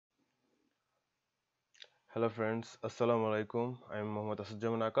Hello friends, Assalamualaikum. I'm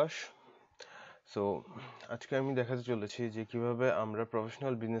Md.Asaddozjaman Akash. So আজকে আমি দেখাতে চলেছি যে কিভাবে আমরা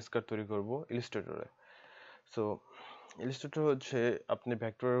প্রফেশনাল বিজনেস কার্ড তৈরি করব ইলাস্ট্রেটরে। সো ইলাস্ট্রেটর হচ্ছে আপনি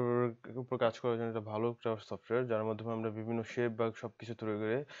ভেক্টরের উপর কাজ করার জন্য একটা ভালো একটা সফটওয়্যার, যার মাধ্যমে আমরা বিভিন্ন শেপ বা সবকিছু তৈরি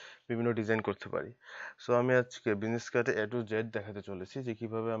করে বিভিন্ন ডিজাইন করতে পারি। সো আমি আজকে বিজনেস কার্ডে A to Z দেখাতে চলেছি যে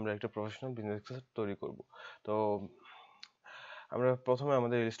কিভাবে আমরা একটা প্রফেশনাল বিজনেস কার্ড তৈরি করব। তো আমরা প্রথমে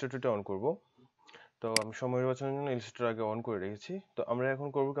আমাদের ইলাস্ট্রেটরটা অন করব। তো আমি সময় নির্বাচনের জন্য ইলাস্ট্রেটর আগে অন করে রেখেছি। তো আমরা এখন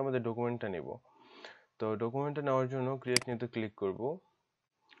করব কি, আমাদের ডকুমেন্টটা নেব। তো ডকুমেন্টটা নেওয়ার জন্য ক্রিয়েট নিউতে ক্লিক করব।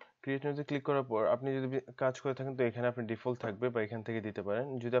 ক্রিয়েট নিউতে ক্লিক করার পর আপনি যদি কাজ করে থাকেন তো এখানে আপনি ডিফল্ট থাকবে বা এখান থেকে দিতে পারেন।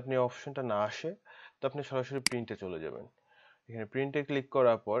 যদি আপনি অপশনটা না আসে তো আপনি সরাসরি প্রিন্টে চলে যাবেন। এখানে প্রিন্টে ক্লিক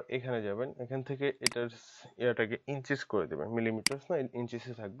করার পর এখানে যাবেন, এখান থেকে এটার ইয়াটাকে ইঞ্চিস করে দেবেন, মিলিমিটার্স না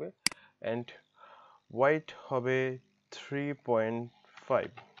ইঞ্চিসে থাকবে। অ্যান্ড ওয়াইড হবে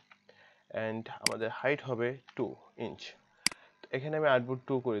 3.5 অ্যান্ড আমাদের হাইট হবে 2 ইঞ্চ। এখানে আমি আর্টবোর্ড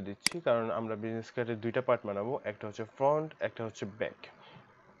 2 করে দিচ্ছি, কারণ আমরা বিজনেস কার্ডের দুইটা পার্ট বানাবো, একটা হচ্ছে ফ্রন্ট, একটা হচ্ছে ব্যাক।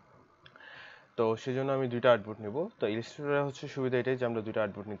 তো সেজন্য আমি দুইটা আর্টবোর্ড নেব। তো ইলাস্ট্রেটরে হচ্ছে সুবিধা এটাই যে আমরা দুইটা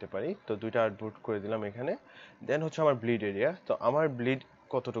আর্টবোর্ড নিতে পারি। তো দুইটা আর্টবোর্ড করে দিলাম এখানে। দেন হচ্ছে আমার ব্লিড এরিয়া। তো আমার ব্লিড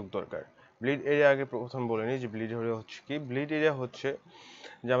কতটুকু দরকার, ব্লিড এরিয়া আগে প্রথম বলে নিই যে ব্লিড এরিয়া হচ্ছে কি। ব্লিড এরিয়া হচ্ছে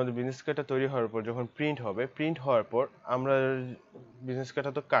যে আমাদের বিজনেস কার্ডটা তৈরি হওয়ার পর যখন প্রিন্ট হবে, প্রিন্ট হওয়ার পর আমরা বিজনেস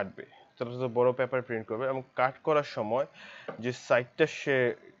কার্ডটা তো কাটবে, তারা তো বড় পেপার প্রিন্ট করবে, এবং কাট করার সময় যে সাইডটা সে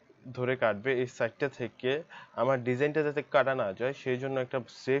ধরে কাটবে, এই সাইডটা থেকে আমার ডিজাইনটা যাতে কাটা না যায় সেই জন্য একটা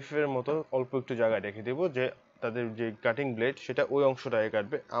সেফের মতো অল্প একটু জায়গা রেখে দেবো, যে তাদের যে কাটিং ব্লেড সেটা ওই অংশটায়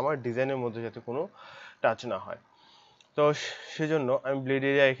কাটবে, আমার ডিজাইনের মধ্যে যাতে কোনো টাচ না হয়। তো সেজন্য আমি ব্লেড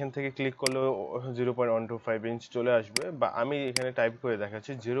এরিয়া এখান থেকে ক্লিক করলেও 0.125 ইঞ্চ চলে আসবে, বা আমি এখানে টাইপ করে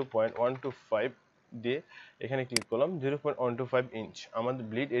দেখাচ্ছি 0.125 দিয়ে এখানে ক্লিক করলাম, 0.125 ইঞ্চ আমাদের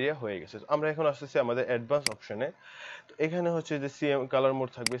ব্লিড এরিয়া হয়ে গেছে। আমরা এখন আসতেছি আমাদের অ্যাডভান্স অপশনে। তো এখানে হচ্ছে যে সিএম কালার মোড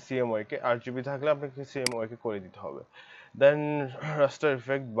থাকবে সিএমওয়াই কে, আরজিবি থাকলে আপনাকে সিএমওয়াই কে করে দিতে হবে। দেন রাস্টার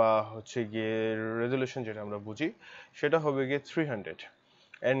ইফেক্ট বা হচ্ছে গিয়ে রেজলিউশন যেটা আমরা বুঝি, সেটা হবে গিয়ে 300।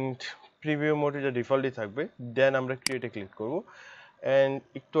 অ্যান্ড প্রিভিউ মোডে যা ডিফল্টই থাকবে। দেন আমরা ক্রিয়েটে ক্লিক করব অ্যান্ড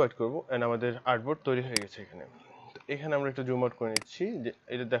একটু অ্যাড করবো, অ্যান্ড আমাদের আর্টবোর্ড তৈরি হয়ে গেছে এখানে। তো এখানে আমরা একটু জুম আউট করে নিচ্ছি যে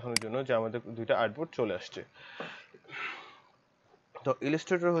এটা দেখানোর জন্য যে আমাদের দুইটা আর্টবোর্ড চলে আসছে। তো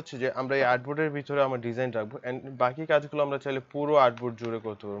ইলাস্ট্রেটর হচ্ছে যে আমরা এই আর্টবোর্ডের ভিতরে আমার ডিজাইন রাখবো, অ্যান্ড বাকি কাজগুলো আমরা চাইলে পুরো আর্টবোর্ড জুড়ে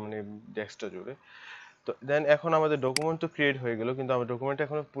করতে পারবো, মানে ডেস্কটা জুড়ে। তো দেন এখন আমাদের ডকুমেন্ট তো ক্রিয়েট হয়ে গেল, কিন্তু আমার ডকুমেন্ট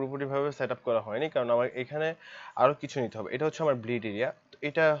এখনো পুরোপুরিভাবে সেট আপ করা হয়নি, কারণ আমার এখানে আরো কিছু নিতে হবে। এটা হচ্ছে আমার ব্লিড এরিয়া।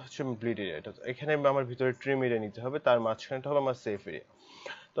 এটা হচ্ছে ব্লিড এরিয়া, এটা এখানে আমার ভিতরে ট্রিম এরিয়া নিতে হবে, তার মাঝখানটা হবে আমার সেফ এরিয়া।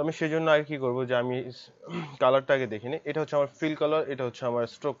 তো আমি সেই জন্য আগে কি করবো যে আমি কালারটা আগে দেখে নিই। এটা হচ্ছে আমার ফিল কালার, এটা হচ্ছে আমার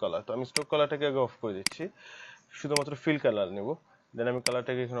স্ট্রোক কালার। তো আমি স্ট্রোক কালারটাকে আগে অফ করে দিচ্ছি, শুধুমাত্র ফিল কালার নেব। দেন আমি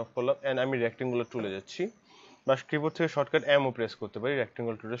কালারটাকে এখানে অফ করলাম, অ্যান্ড আমি রেক্টেঙ্গুলার টুলে যাচ্ছি, বা কিবোর্ড থেকে শর্টকাট এমও প্রেস করতে পারি,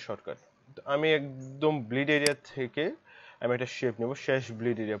 রেক্টেঙ্গুলার টুলের শর্টকাট। তো আমি একদম ব্লিড এরিয়া থেকে আমি একটা শেপ নেব শেষ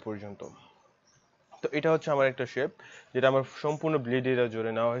ব্লিড এরিয়া পর্যন্ত। তো এটা হচ্ছে আমার একটা শেপ, যেটা আমার সম্পূর্ণ ব্লিড এরিয়া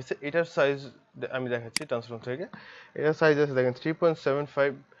জুড়ে নেওয়া হয়েছে। এটার সাইজ আমি দেখাচ্ছি ট্রান্সফর্ম থেকে। এটার সাইজ আছে দেখেন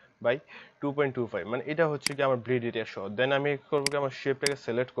 3.75 বাই 2.25, মানে এটা হচ্ছে কি আমার ব্লিড এরিয়া সহ। দেন আমি করবো কি, আমার শেপটাকে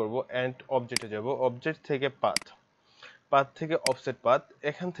সিলেক্ট করবো অ্যান্ড অবজেক্টে যাব, অবজেক্ট থেকে পাথ, পাথ থেকে অফসেট পাথ,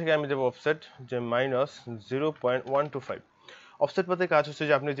 এখান থেকে আমি দেবো অফসেট যে -0.125। অফসেট পাথের কাজ হচ্ছে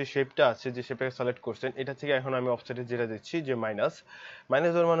যে আপনি যে শেপটা আছে, যে শেপটাকে সিলেক্ট করছেন, এটা থেকে এখন আমি অফসেটে যেটা দিচ্ছি যে মাইনাস।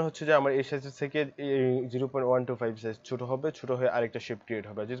 মাইনাস দেওয়ার মানে হচ্ছে যে আমার এই সাইজ থেকে 0.125 সাইজ ছোট হবে, ছোট হয়ে আরেকটা শেপ ক্রিয়েট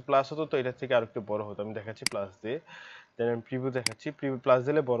হবে। যদি প্লাস হতো তো এটা থেকে আরেকটু বড় হতো। আমি দেখাচ্ছি প্লাস দিয়ে, দেন আমি প্রিভিউ দেখাচ্ছি, প্রিভিউ প্লাস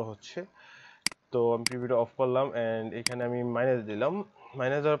দিলে বড় হচ্ছে। তো আমি প্রিভিউটা অফ করলাম অ্যান্ড এখানে আমি মাইনাস দিলাম।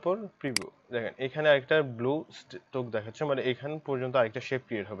 মাইনাস দেওয়ার পর প্রিভিউ দেখেন এখানে আরেকটা ব্লু স্ট্রোক দেখাচ্ছে, মানে এখান পর্যন্ত আরেকটা শেপ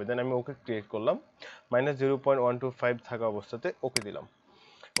ক্রিয়েট হবে। দেন আমি ওকে ক্রিয়েট করলাম, -0.125 থাকা অবস্থাতে ওকে দিলাম।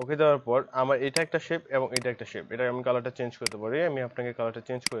 ওকে দেওয়ার পর আমার এটা একটা শেপ এবং এটা একটা শেপ, এটা আমি কালারটা চেঞ্জ করতে পারি। আমি আপনাকে কালারটা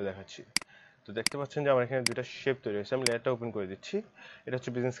চেঞ্জ করে দেখাচ্ছি। তো দেখতে পাচ্ছেন যে আমার এখানে দুইটা শেপ তৈরি হয়েছে। আমি লেয়ারটা ওপেন করে দিচ্ছি। এটা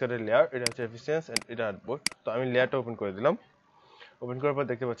হচ্ছে বিজনেস কার্ডের লেয়ার, এটা হচ্ছে এফিসিয়েন্স, এন্ড এটা আর্টবোর্ড। তো আমি লেয়ারটা ওপেন করে দিলাম। ওপেন করার পর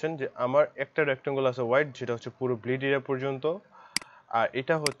দেখতে পাচ্ছেন যে আমার একটা রেক্টেঙ্গল আছে হোয়াইট, যেটা হচ্ছে পুরো ব্লিড এরিয়া পর্যন্ত, আর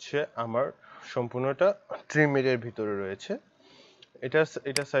এটা হচ্ছে আমার সম্পূর্ণটা ট্রিম এরিয়ার ভিতরে রয়েছে। এটা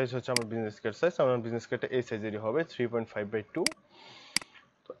এটা সাইজ হচ্ছে আমার বিজনেস কার্ড সাইজ। আমার বিজনেস কার্ডটা এই সাইজেরই হবে 3.5/2।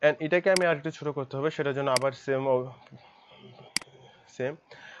 এন্ড এটাকে আমি আর একটু ছোট করতে হবে, সেটার জন্য আবার সেম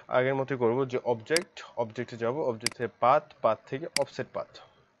আগের মতোই করবো, যে অবজেক্টে যাব, অবজেক্ট থেকে পাথ, পাথ থেকে অফসেট পাথ।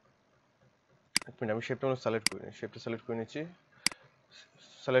 এক মিনিট, আমি শেপটা সিলেক্ট করে নিই, শেপটা সিলেক্ট করে নিচ্ছি।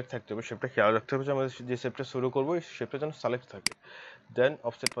 সিলেক্ট থাকতে হবে, শেপটা খেয়াল রাখতে হবে যে আমাদের যে শেপটা শুরু করবো এই শেপটা যেন সিলেক্ট থাকে। দেন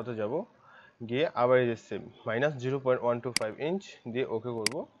অফসেট পাথে যাব, গিয়ে আবার এই যে সেম -0.125 ইঞ্চ দিয়ে ওকে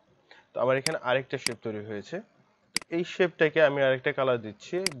করব। তো আমার এখানে আরেকটা শেপ তৈরি হয়েছে। এই শেপটাকে আমি আরেকটা কালার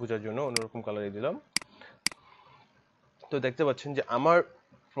দিচ্ছি বোঝার জন্য, অন্যরকম কালারই দিলাম। তো দেখতে পাচ্ছেন যে আমার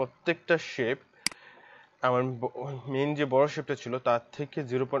প্রত্যেকটা শেপ আমার মেইন যে বড় শেপটা ছিল তার থেকে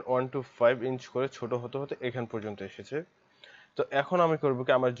 0.125 ইঞ্চ করে ছোট হতে হতে এখান পর্যন্ত এসেছে। তো এখন আমি করব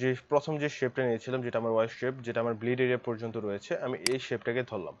কি, আমার যে প্রথম যে শেপটা নিয়েছিলাম যেটা আমার ওয়াই শেপ, যেটা আমার ব্লিড এরিয়া পর্যন্ত রয়েছে, আমি এই শেপটাকে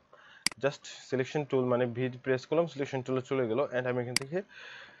ধরলাম। জাস্ট সিলেকশন টুল মানে ভি প্রেস করলাম, সিলেকশন টুলে চলে গেল, এন্ড আমি এখান থেকে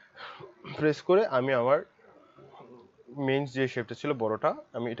প্রেস করে আমি আমার মেইন যে শেপটা ছিল বড়টা,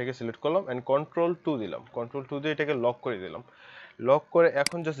 আমি এটাকে সিলেক্ট করলাম এন্ড কন্ট্রোল 2 দিলাম। কন্ট্রোল 2 দিয়ে এটাকে লক করে দিলাম। লক করে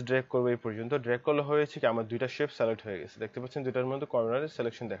এখন জাস্ট ড্র্যাগ করবো এই পর্যন্ত। ড্র্যাগ করলে হয়েছে কি, আমার দুইটা শেপ সিলেক্ট হয়ে গেছে। দেখতে পাচ্ছেন দুইটার মধ্যে কর্নারে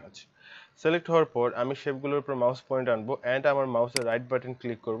সিলেকশন দেখাচ্ছে। সিলেক্ট হওয়ার পর আমি শেপগুলোর উপর মাউস পয়েন্ট আনবো এন্ড আমার মাউসের রাইট বাটন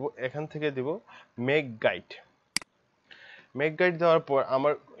ক্লিক করব। এখান থেকে দিব মেক গাইড। মেক গাইড দেওয়ার পর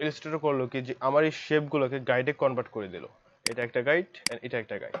আমার ইলাস্ট্রেটর করলো কি, যে আমার এই শেপগুলোকে গাইডে কনভার্ট করে দিল। এটা একটা গাইড এন্ড এটা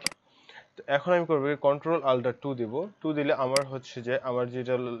একটা গাইড। তো এখন আমি করবো Ctrl+Alt+2 দিব। 2 দিলে আমার হচ্ছে যে আমার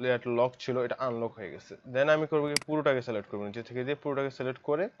যেটা লক ছিল এটা আনলক হয়ে গেছে। দেন আমি করবো কি, পুরোটাকে সিলেক্ট করবো, নিচে থেকে দিয়ে পুরোটাকে সিলেক্ট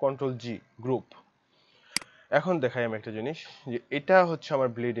করে Ctrl+G গ্রুপ। এখন দেখাই আমি একটা জিনিস, যে এটা হচ্ছে আমার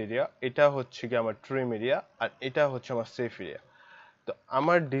ব্লিড এরিয়া, এটা হচ্ছে কি আমার ট্রিম এরিয়া, আর এটা হচ্ছে আমার সেফ এরিয়া। তো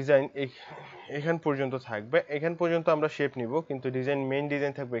আমার ডিজাইন এখান পর্যন্ত থাকবে। এখান পর্যন্ত আমরা শেপ নিব, কিন্তু মেইন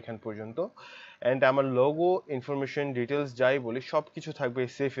ডিজাইন থাকবে এখান পর্যন্ত। এন্ড আমার লোগো, ইনফরমেশন, ডিটেলস যাই বলি সবকিছু থাকবে এই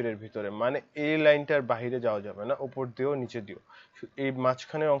সেফ এর ভিতরে। মানে এই লাইনটার বাইরে যাওয়া যাবে না, উপর দিয়েও নিচে দিয়েও। এই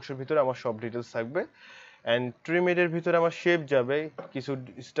মাঝখানের অংশের ভিতরে আমার সব ডিটেলস থাকবে। এন্ড ট্রিম এর ভিতরে আমার শেপ যাবে, কিছু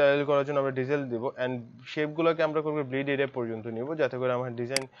স্টাইল করার জন্য আমরা ডিটেল দিব। এন্ড শেপগুলোকে আমরা করবো ব্লিড এরিয়া পর্যন্ত নিব, যাতে করে আমার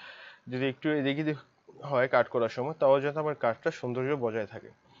ডিজাইন যদি একটু এদিকে হয় কাট করার সময়, তাও যাতে আমার কাটটা সৌন্দর্য বজায়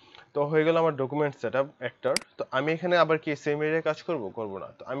থাকে। তো হয়ে গেল আমার ডকুমেন্ট সেটআপ একটার। তো আমি এখানে আবার কি সেম এরিয়ায় কাজ করব না।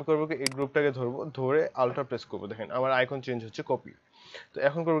 তো আমি করবো কি, এই গ্রুপটাকে ধরবো, ধরে আল্ট্রা প্রেস করবো। দেখেন আমার আইকন চেঞ্জ হচ্ছে, কপি। তো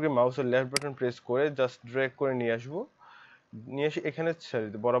এখন করবো কি, মাউসের লেফট বাটন প্রেস করে জাস্ট ড্র্যাগ করে নিয়ে আসবো। নিয়ে এসে এখানে ছেড়ে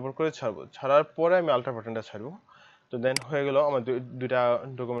দিই, বরাবর করে ছাড়বো। ছাড়ার পরে আমি আল্ট্রা বাটনটা ছাড়বো। তো দেন হয়ে গেল আমার দুইটা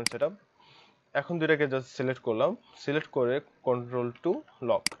ডকুমেন্ট সেটআপ। এখন দুইটাকে জাস্ট সিলেক্ট করলাম, সিলেক্ট করে Ctrl+2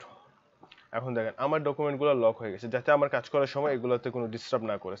 লকড। এখন দেখেন আমার ডকুমেন্টগুলো লক হয়ে গেছে, যাতে আমার কাজ করার সময় এগুলোতে কোনো ডিস্টার্ব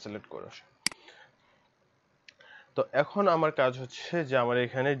না করে সিলেক্ট করে। তো এখন আমার কাজ হচ্ছে যে আমার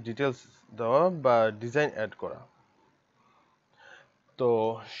এখানে ডিটেলস দেওয়া বা ডিজাইন অ্যাড করা। তো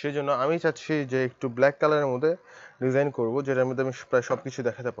সেজন্য আমি চাচ্ছি যে একটু ব্ল্যাক কালারের মধ্যে ডিজাইন করব, যেটার মধ্যে আমি প্রায় সবকিছু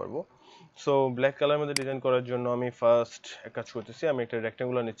দেখাতে পারবো। সো ব্ল্যাক কালারের মধ্যে ডিজাইন করার জন্য আমি ফার্স্ট এক কাজ করতেছি, আমি একটা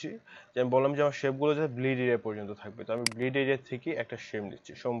রেক্ট্যাঙ্গুলার নিচ্ছি। যে আমি বললাম যে আমার শেপগুলো যাতে ব্লিড এরিয়া পর্যন্ত থাকবে, তো আমি ব্লিড এরিয়া থেকে একটা শেপ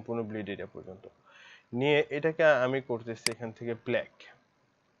নিচ্ছি সম্পূর্ণ ব্লিড এরিয়া পর্যন্ত নিয়ে। এটাকে আমি করতেছি এখান থেকে ব্ল্যাক।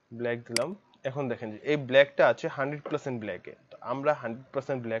 ব্ল্যাক দিলাম। এখন দেখেন যে এই ব্ল্যাকটা আছে 100% ব্ল্যাকে। তো আমরা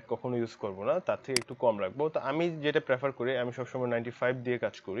 100% ব্ল্যাক কখনো ইউজ করব না, তার থেকে একটু কম রাখবো। তো আমি যেটা প্রেফার করি, আমি সবসময় 95 দিয়ে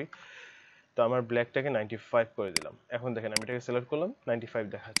কাজ করি। তো আমার ব্ল্যাকটাকে 95 করে দিলাম। এখন দেখেন আমি এটাকে সিলেক্ট করলাম, 95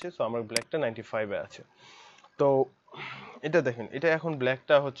 দেখাচ্ছে। সো আমার ব্ল্যাকটা 95 এ আছে। তো এটা দেখেন, এটা এখন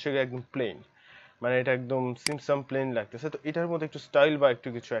ব্ল্যাকটা হচ্ছে একদম প্লেন, মানে এটা একদম সিমসাম প্লেন লাগতেছে। তো এটার মধ্যে একটু স্টাইল বা একটু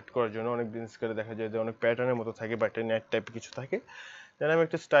কিছু অ্যাড করার জন্য, অনেক বিজনেস করে দেখা যায় যে অনেক প্যাটার্নের মতো থাকে বা একটা নেট টাইপের কিছু থাকে, দেন আমি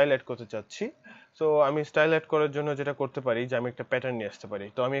একটা স্টাইল অ্যাড করতে চাচ্ছি। সো আমি স্টাইল অ্যাড করার জন্য যেটা করতে পারি, যে আমি একটা প্যাটার্ন নিয়ে আসতে পারি।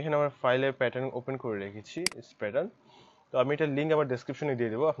 তো আমি এখানে আমার ফাইলের প্যাটার্ন ওপেন করে রেখেছি, প্যাটার্ন। তো আমি এটার লিঙ্ক আমার ডেসক্রিপশনে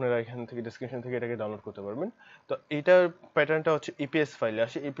দিয়ে দেবো, আপনারা এখান থেকে ডেসক্রিপশন থেকে এটাকে ডাউনলোড করতে পারবেন। তো এটার প্যাটার্নটা হচ্ছে ইপিএস ফাইলে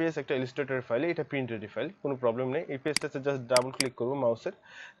আসে। ইপিএস একটা ইলাস্ট্রেটর ফাইলে, এটা প্রিন্ট রেডি ফাইল, কোনো প্রবলেম নেই। ইপিএসটাতে জাস্ট ডাবল ক্লিক করবো মাউসের,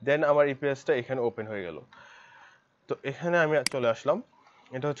 দেন আমার ইপিএসটা এখানে ওপেন হয়ে গেল। তো এখানে আমি চলে আসলাম,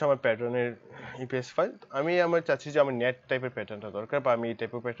 এটা হচ্ছে আমার প্যাটার্নের ইপিএস ফাইল। আমি আমার চাচ্ছি যে আমার নেট টাইপের প্যাটার্নটা দরকার, বা আমি এই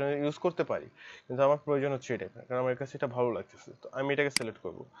টাইপের প্যাটার্ন ইউজ করতে পারি, কিন্তু আমার প্রয়োজন হচ্ছে এই টাইপের, কারণ আমার কাছে এটা ভালো লাগতেছে। তো আমি এটাকে সিলেক্ট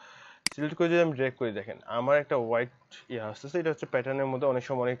করব। সিলেক্ট করে যদি আমি ড্র্যাগ করে, দেখেন আমার একটা হোয়াইট আসতেছে। এটা হচ্ছে প্যাটার্নের মধ্যে অনেক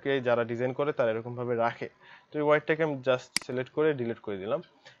সময় অনেকে যারা ডিজাইন করে তারা এরকম ভাবে রাখে। তো এই হোয়াইটটাকে আমি জাস্ট সিলেক্ট করে ডিলিট করে দিলাম।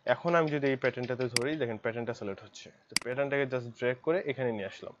 এখন আমি যদি এই প্যাটার্নটাতে ধরি, দেখেন প্যাটার্নটা সিলেক্ট হচ্ছে। তো প্যাটার্নটাকে জাস্ট ড্র্যাগ করে এখানে নিয়ে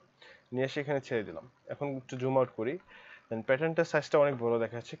আসলাম, নিয়ে এসে এখানে ছেড়ে দিলাম। এখন একটু জুম আউট করি, দেন প্যাটার্নটার সাইজটা অনেক বড়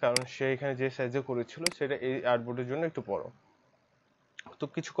দেখাচ্ছে, কারণ সে এখানে যে সাইজে করেছিল সেটা এই আর্টবোর্ডের জন্য একটু বড়। তো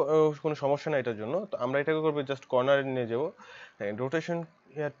কিছু কোনো সমস্যা নাই এটার জন্য। তো আমরা এটাকে করবো জাস্ট কর্নারে নিয়ে যাবো, রোটেশন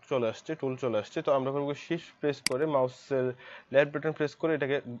চলে আসছে, টুল চলে আসছে। তো আমরা করবো শিফট প্রেস করে মাউসের লেফট বাটন প্রেস করে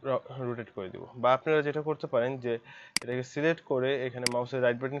এটাকে রোটেট করে দিব। বা আপনারা যেটা করতে পারেন, যে এটাকে সিলেক্ট করে এখানে মাউসের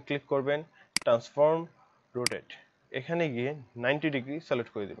রাইট বাটন ক্লিক করবেন, ট্রান্সফর্ম, রোটেট, এখানে গিয়ে 90 ডিগ্রি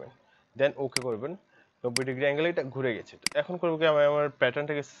সিলেক্ট করে দিবেন, দেন ওকে করবেন। 90 ডিগ্রি অ্যাঙ্গেলে এটা ঘুরে গেছে। তো এখন করবো কি, আমি আমার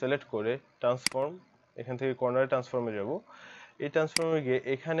প্যাটার্নটাকে সিলেক্ট করে ট্রান্সফর্ম, এখান থেকে কর্নারে ট্রান্সফর্মে যাব। এই ট্রান্সফর্মে গিয়ে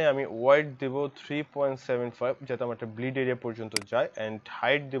এখানে আমি ওয়াইড দেব 3.75, যাতে আমার একটা ব্লিড এরিয়া পর্যন্ত যায়, অ্যান্ড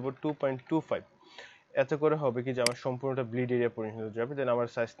হাইট দেব 2.25। এতে করে হবে কি যে আমার সম্পূর্ণটা ব্লিড এরিয়া পরিণত হয়ে যাবে। দেন আমার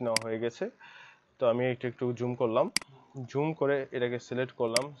সাইজ নেওয়া হয়ে গেছে। তো আমি একটু একটু জুম করলাম, জুম করে এটাকে সিলেক্ট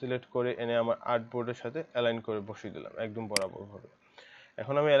করলাম, সিলেক্ট করে এনে আমার আর্টবোর্ডের সাথে অ্যালাইন করে বসিয়ে দিলাম একদম বরাবর ভাবে।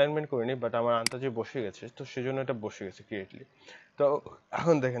 এখন আমি অ্যালাইনমেন্ট করিনি, বাট আমার আন্দাজে বসে গেছে, তো সেজন্য এটা বসে গেছে ক্রিয়েটলি। তো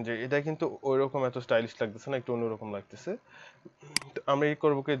এখন দেখেন যে এটা কিন্তু ওই রকম এত স্টাইলিশ লাগতেছে না, একটু অন্যরকম লাগতেছে। তো আমি এই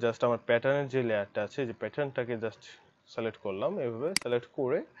করবো কি, জাস্ট আমার প্যাটার্নের যে লেয়ারটা আছে, যে প্যাটার্নটাকে জাস্ট সিলেক্ট করলাম, এভাবে সিলেক্ট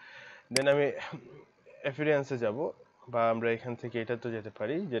করে দেন আমি এফিডেন্সে যাব, বা আমরা এখান থেকে এটা তো যেতে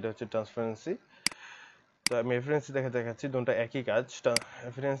পারি যেটা হচ্ছে ট্রান্সপারেন্সি। তো আমি এফিডেন্সি দেখাচ্ছি, দুটো একই কাজ।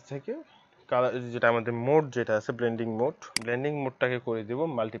 এফিডেন্স থেকে কালার যেটা আমাদের মোড যেটা আছে ব্লেন্ডিং মোডটাকে করে দিব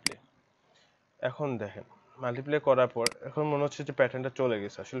মাল্টিপ্লে। এখন দেখেন মাল্টিপ্লে করার পর এখন মনে হচ্ছে যে প্যাটার্নটা চলে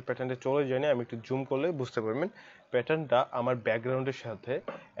গেছে, আসলে প্যাটার্নটা চলে যায়নি। আমি একটু জুম করলে বুঝতে পারবেন প্যাটার্নটা আমার ব্যাকগ্রাউন্ডের সাথে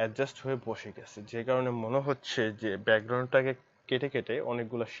অ্যাডজাস্ট হয়ে বসে গেছে, যে কারণে মনে হচ্ছে যে ব্যাকগ্রাউন্ডটাকে কেটে কেটে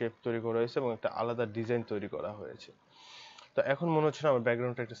অনেকগুলো শেপ তৈরি করা হয়েছে এবং একটা আলাদা ডিজাইন তৈরি করা হয়েছে। তো এখন মনে হচ্ছে না আমার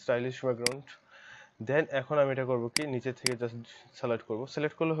ব্যাকগ্রাউন্ডটা একটা স্টাইলিশ ব্যাকগ্রাউন্ড। দেন এখন আমি এটা করবো কি, নিচে থেকে জাস্ট সিলেক্ট করবো।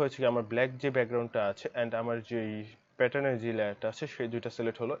 সিলেক্ট করলে হয়েছে কি আমার ব্ল্যাক যে ব্যাকগ্রাউন্ডটা আছে অ্যান্ড আমার যে প্যাটার্নের যে লেয়ারটা আছে সেই দুইটা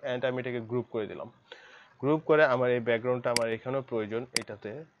সিলেক্ট হলো, অ্যান্ড আমি এটাকে গ্রুপ করে দিলাম। গ্রুপ করে আমার এই ব্যাকগ্রাউন্ডটা আমার এখানেও প্রয়োজন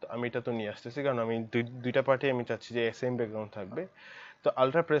এটাতে, তো আমি এটা তো নিয়ে আসতেছি, কারণ আমি দুইটা পার্টি আমি চাচ্ছি যে সেম ব্যাকগ্রাউন্ড থাকবে। তো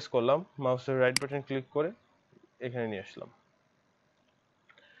আলট্রা প্রেস করলাম, মাউসের রাইট বাটন ক্লিক করে এখানে নিয়ে আসলাম,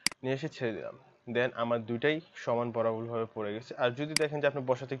 নিয়ে এসে ছেড়ে দিলাম। দেন আমার দুইটাই সমান বরাবরভাবে পড়ে গেছে। আর যদি দেখেন যে আপনি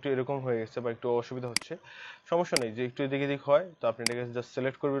বসাতে একটু এরকম হয়ে গেছে বা একটু অসুবিধা হচ্ছে, সমস্যা নেই, যে একটু এদিক এদিক হয়, তো আপনি এটাকে জাস্ট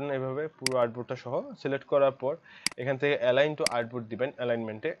সিলেক্ট করবেন এভাবে পুরো আর্টবোর্ডটা সহ। সিলেক্ট করার পর এখান থেকে অ্যালাইন টু আর্টবোর্ড দিবেন,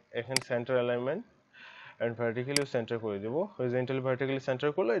 অ্যালাইনমেন্টে এখানে centre alignment and vertically centre করে দেবো। হরিজন্টালি ভার্টিক্যালি সেন্টার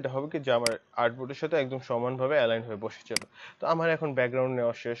করলে এটা হবে কি যে আমার আর্টবোর্ডের সাথে একদম সমানভাবে অ্যালাইন হয়ে বসে যাবে। তো আমার এখন ব্যাকগ্রাউন্ড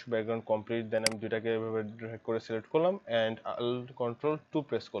নেওয়া শেষ, ব্যাকগ্রাউন্ড কমপ্লিট। দেন আমি দুটাকে এভাবে ড্র্যাগ করে সিলেক্ট করলাম অ্যান্ড কন্ট্রোল 2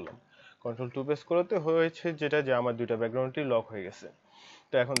 প্রেস করলাম। কন্ট্রোল 2 প্রেস করতে হয়েছে যেটা, যে আমার দুইটা ব্যাকগ্রাউন্ডই লক হয়ে গেছে।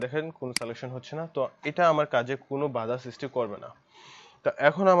 তো এখন দেখেন কোনো সিলেকশন হচ্ছে না, তো এটা আমার কাজে কোনো বাধা সৃষ্টি করবে না। তো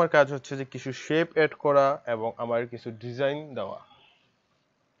এখন আমার কাজ হচ্ছে যে কিছু শেপ এড করা এবং আমার কিছু ডিজাইন দেওয়া।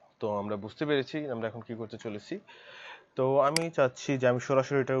 তো আমরা বুঝতে পেরেছি আমরা এখন কি করতে চলেছি। তো আমি চাচ্ছি যে আমি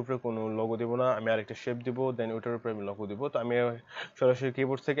সরাসরি এটার উপরে কোনো লোগো দিব না, আমি আরেকটা শেপ দিব, দেন ওটার উপরে আমি লোগো দিব। তো আমি সরাসরি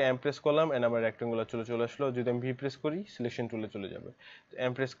কিবোর্ড থেকে এম প্রেস করলাম এন্ড আমার রেক্টেঙ্গুলার চলে আসলো। যদি আমি ভি প্রেস করি সিলেকশন টুলে চলে যাবে।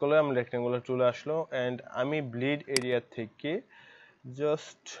 এম প্রেস করলে আমার রেক্টেঙ্গুলার চলে আসলো এন্ড আমি ব্লিড এরিয়া থেকে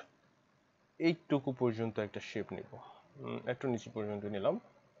জাস্ট এইটুকু পর্যন্ত একটা শেপ নিব, একটু নিচে পর্যন্ত নিলাম,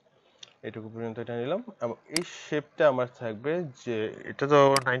 এটুকু পর্যন্ত এটা নিলাম। এবং এই শেপটা আমার থাকবে যে এটা তো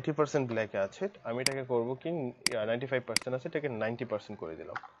 90% ব্ল্যাকে আছে, আমি এটাকে করবো কি 95% আছে, এটাকে 90% করে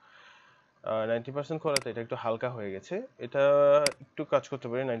দিলাম। 90% করাতে এটা একটু হালকা হয়ে গেছে, এটা একটু কাজ করতে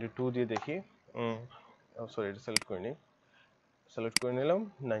পারি। 92 দিয়ে দেখি, সরি এটা সিলেক্ট করে নিই, সিলেক্ট করে নিলাম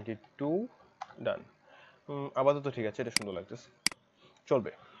 92, ডান। আপাতত ঠিক আছে, এটা সুন্দর লাগতেছে,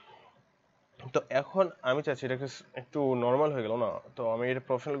 চলবে। তো এখন আমি চাচ্ছি এটাকে একটু নর্মাল হয়ে গেল না, তো আমি এটা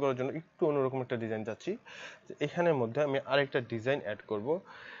প্রফেশনাল করার জন্য একটু অন্যরকম একটা ডিজাইন চাচ্ছি। এখানের মধ্যে আমি আরেকটা ডিজাইন অ্যাড করব,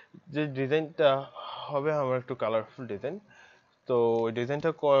 যে ডিজাইনটা হবে আমার একটু কালারফুল ডিজাইন। তো ওই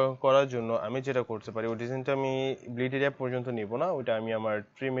ডিজাইনটা করার জন্য আমি যেটা করতে পারি, ওই ডিজাইনটা আমি ব্লিড এরিয়া পর্যন্ত নিব না, ওইটা আমি আমার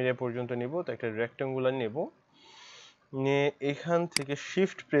ট্রিম এরিয়া পর্যন্ত নিব। তো একটা রেক্টেঙ্গুলার নেব, নিয়ে এখান থেকে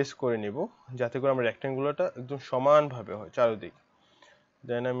শিফট প্রেস করে নিব যাতে করে আমার রেক্টেঙ্গুলারটা একদম সমানভাবে হয় চারদিক।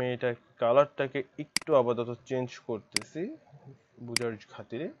 দেন আমি এটা কালারটাকে একটু আপাতত চেঞ্জ করতেছি বুঝার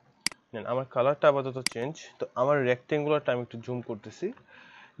খাতিরে। আমার কালারটা আপাতত চেঞ্জ। তো আমার রেক্টেঙ্গুলারটা আমি একটু জুম করতেছি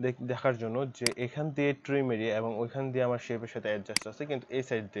দেখার জন্য যে এখান দিয়ে ট্রিম এরিয়া এবং ওইখান দিয়ে আমার শেপের সাথে অ্যাডজাস্ট আছে, কিন্তু এই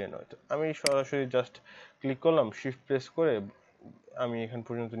সাইড দিয়ে নয়। তো আমি সরাসরি জাস্ট ক্লিক করলাম, শিফট প্রেস করে আমি এখান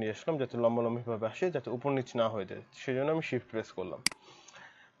পর্যন্ত নিয়ে আসলাম যাতে লম্বালম্বিভাবে আসে, যাতে উপর নিচ না হয়ে যায়, সেই জন্য আমি শিফট প্রেস করলাম।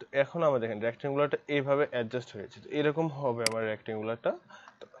 তো এখন আমরা দেখেন রেক্টেঙ্গুলারটা এইভাবে অ্যাডজাস্ট হয়েছে, তো এরকম হবে আমার রেক্টেঙ্গুলারটা।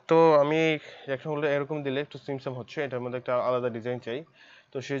 তো আমি রেক্টেঙ্গুলারটা এরকম দিলে একটু সিমসাম হচ্ছে, এটার মধ্যে একটা আলাদা ডিজাইন চাই।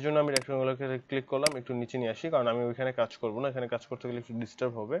 তো সেই জন্য আমি রেক্টেঙ্গুলারকে ক্লিক করলাম, একটু নিচে নিয়ে আসি, কারণ আমি ওইখানে কাজ করব না, এখানে কাজ করতে গেলে একটু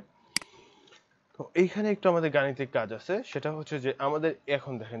ডিস্টার্ব হবে। তো এইখানে একটু আমাদের গাণিতিক কাজ আছে, সেটা হচ্ছে যে আমাদের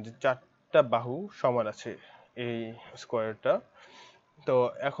এখন দেখেন যে চারটা বাহু সমান আছে এই স্কোয়ারটা। তো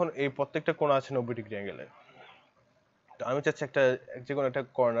এখন এই প্রত্যেকটা কোণ আছে 90 ডিগ্রি অ্যাঙ্গেলে। তো আমি চাচ্ছি একটা যে কোনো একটা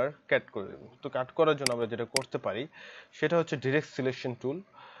কর্নার কাট করে দেবো। তো কাট করার জন্য আমরা যেটা করতে পারি সেটা হচ্ছে ডিরেক্ট সিলেকশন টুল,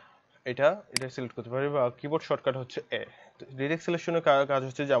 এটা এটা সিলেক্ট করতে পারি, বা কিবোর্ড শর্টকাট হচ্ছে এ। তো ডিরেক্ট সিলেকশনের কাজ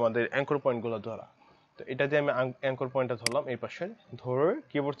হচ্ছে যে আমাদের অ্যাঙ্কর পয়েন্টগুলো ধরা। তো এটা দিয়ে আমি অ্যাঙ্কর পয়েন্টটা ধরলাম, এই পাশে ধরে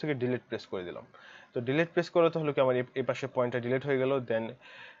কিবোর্ড থেকে ডিলিট প্রেস করে দিলাম। তো ডিলিট প্রেস করাতে হলো কি আমার এই পাশে পয়েন্টটা ডিলিট হয়ে গেল। দেন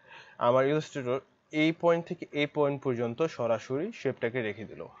আমার ইলাস্ট্রেটর এই পয়েন্ট থেকে এই পয়েন্ট পর্যন্ত সরাসরি শেপটাকে রেখে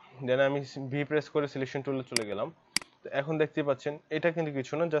দিল। দেন আমি ভি প্রেস করে সিলেকশন টুলে চলে গেলাম, তো এখন দেখতে পাচ্ছেন এটা কিন্তু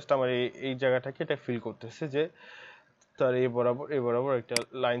কিছু না, জাস্ট আমার এই জায়গাটাকে এটা ফিল করতেছে যে তার এই বরাবর একটা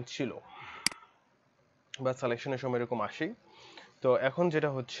লাইন ছিল, বা সিলেকশনের সময় এরকম আসি। তো এখন যেটা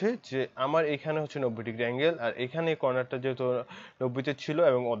হচ্ছে যে আমার এখানে হচ্ছে 90° অ্যাঙ্গেল, আর এখানে কর্নারটা যেহেতু 90-তে ছিল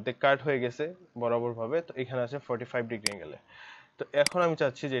এবং অর্ধেক কাট হয়ে গেছে বরাবর ভাবে, তো এখানে আছে 45° অ্যাঙ্গেলে। তো এখন আমি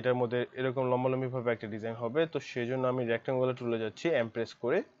চাচ্ছি যে এটার মধ্যে এরকম লম্বালম্বি ভাবে একটা ডিজাইন হবে, তো সেই জন্য আমি রেক্টাঙ্গুলার টুলে যাচ্ছি, প্রেস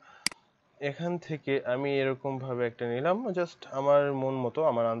করে এখান থেকে আমি এরকম ভাবে একটা নিলাম, জাস্ট আমার মন মতো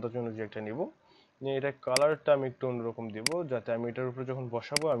আমার আন্দাজ অনুযায়ী একটা নিব, নিয়ে এটা কালারটা আমি একটু অন্যরকম দিব যাতে আমি এটার উপরে যখন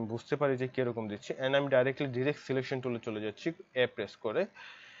বসাবো আমি বুঝতে পারি যে কিরকম দিচ্ছি। এন্ড আমি ডিরেক্ট সিলেকশন টুলে চলে যাচ্ছি প্রেস করে।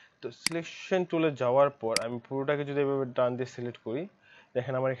 তো সিলেকশন টুলে যাওয়ার পর আমি পুরোটাকে যদি এভাবে ডান দিয়ে সিলেক্ট করি,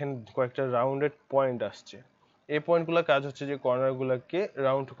 দেখেন আমার এখানে কয়েকটা রাউন্ডেড পয়েন্ট আসছে। এই পয়েন্টগুলোর কাজ হচ্ছে যে কর্নারগুলোকে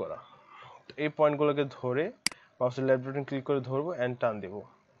রাউন্ড করা। তো এই পয়েন্টগুলোকে ধরে মাউসের লেফট বাটন ক্লিক করে ধরবো এন্ড টান দেব।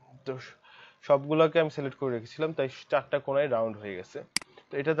 তো সবগুলোকে আমি সিলেক্ট করে রেখেছিলাম, তাই 4টা কোণায় রাউন্ড হয়ে গেছে।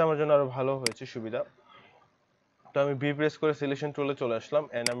 তো এটাতে আমার জন্য আরো ভালো হয়েছে সুবিধা। তো আমি বি প্রেস করে সিলেকশন টুলে চলে আসলাম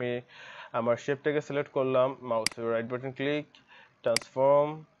এন্ড আমি আমার শেপটাকে সিলেক্ট করলাম, মাউসের right button click, transform,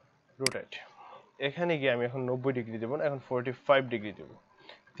 rotate. এখানে গিয়ে আমি এখন 90° দেবো না, এখন 45° দেবো,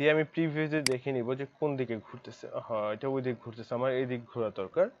 দিয়ে আমি প্রিভিউতে দেখে নিব যে কোন দিকে ঘুরতেছে। হ্যাঁ, এটা ওই দিকে ঘুরতেছে, আমার এই দিক ঘোরা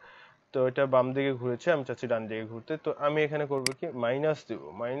দরকার। তো এটা বাম দিকে ঘুরেছে, আমি চাচ্ছি ডান দিকে ঘুরতে। তো আমি এখানে করব কি মাইনাস দেব,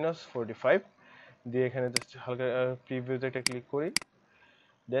 -45 দিয়ে এখানে জাস্ট হালকা প্রিভিউতে একটা ক্লিক করি।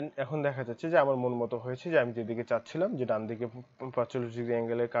 দেন এখন দেখা যাচ্ছে যে আমার মন মতো হয়েছে, যে আমি যেদিকে চাচ্ছিলাম যে ডান দিকে 45°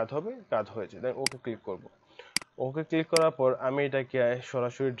 অ্যাঙ্গেলে কাট হবে, কাট হয়েছে। দেন ওকে ক্লিক করব। ওকে ক্লিক করার পর আমি এটাকে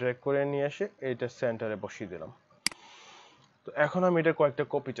সরাসরি ড্র্যাগ করে নিয়ে এসে এটা সেন্টারে বসিয়ে দিলাম। তো এখন আমি এটা কয়েকটা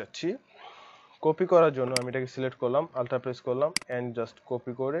কপি চাচ্ছি। কপি করার জন্য আমি এটাকে সিলেক্ট করলাম, আল্ট্রা প্রেস করলাম এন্ড জাস্ট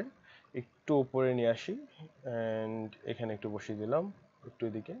কপি করে একটু উপরে নিয়ে আসি এন্ড এখানে একটু বসিয়ে দিলাম, একটু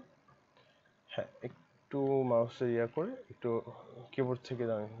এদিকে। হ্যাঁ, একটু মাউসের করে একটু কিবোর্ড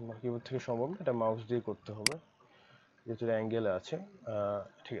থেকে সম্ভব না, এটা মাউস দিয়ে করতে হবে যেহেতু অ্যাঙ্গেলে আছে।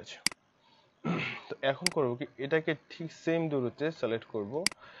 ঠিক আছে। তো এখন করবো কি, এটাকে ঠিক সেম দূরত্বে সিলেক্ট করব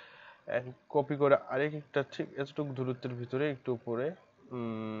এন্ড কপি করে আরেকটা ঠিক এতটুকু দূরত্বের ভিতরে একটু উপরে,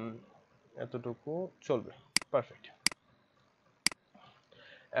 এতটুকু চলবে, পারফেক্ট।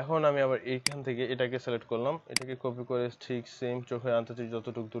 এখন আমি আবার এইখান থেকে এটাকে সিলেক্ট করলাম, এটাকে কপি করে ঠিক সেম চোখে আনতে চাই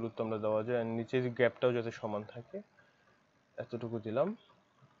যতটুকু দূরত্ব আমরা দেওয়া যায়, আর নিচের গ্যাপটাও যাতে সমান থাকে এতটুকু দিলাম।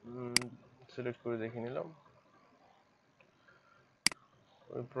 সিলেক্ট করে দেখে নিলাম,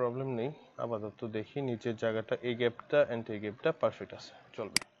 ওই প্রবলেম নেই। আপাতত দেখি নিচের জায়গাটা, এই গ্যাপটা এন্ড এই গ্যাপটা পারফেক্ট আছে,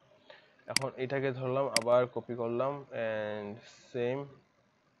 চলবে। এখন এটাকে ধরলাম, আবার কপি করলাম এন্ড সেম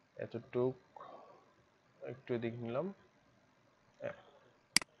এতটুক একটু এদিক নিলাম।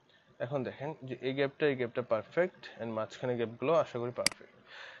 এখন দেখেন যে এই গ্যাপটা পারফেক্ট এন্ড মাঝখানে গ্যাপগুলো আশা করি পারফেক্ট।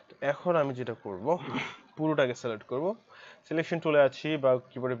 তো এখন আমি যেটা করব, পুরোটাকে সিলেক্ট করব, সিলেকশন টুলে আছি বা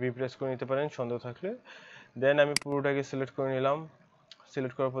কিবোর্ডে ভি প্রেস করে নিতে পারেন সন্দেহ থাকলে। দেন আমি পুরোটাকে সিলেক্ট করে নিলাম,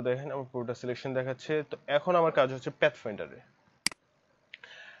 সিলেক্ট করার পর দেখেন আমার পুরোটা সিলেকশন দেখাচ্ছে। তো এখন আমার কাজ হচ্ছে প্যাথফাইন্ডারে,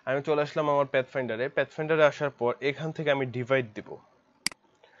 আমি চলে আসলাম আমার প্যাথফাইন্ডারে আসার পর এখান থেকে আমি ডিভাইড দিব।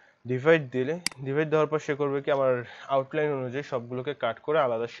 ডিভাইড দেওয়ার পর সে করবে কি, আমার আউটলাইন অনুযায়ী সবগুলোকে কাট করে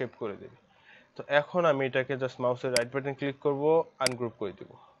আলাদা শেপ করে দেবে। তো এখন আমি এটাকে জাস্ট মাউসের রাইট বাটন ক্লিক করব, আনগ্রুপ করে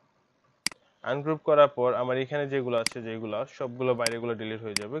দিব। আনগ্রুপ করার পর আমার এখানে যেগুলো আছে সবগুলো বাইরেগুলো ডিলিট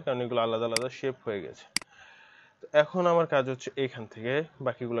হয়ে যাবে, কারণ এগুলো আলাদা আলাদা শেপ হয়ে গেছে। তো এখন আমার কাজ হচ্ছে এখান থেকে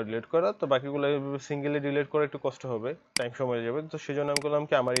বাকিগুলো ডিলিট করা। তো বাকিগুলো সিঙ্গেলি ডিলিট করা একটু কষ্ট হবে, টাইম সময় যাবে। তো সেজন্য আমি করলাম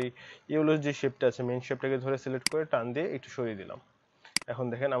কি, আমার এই ইউলোর যে শেপটা আছে মেইন শেপটাকে ধরে সিলেক্ট করে টান দিয়ে একটু সরিয়ে দিলাম। এখন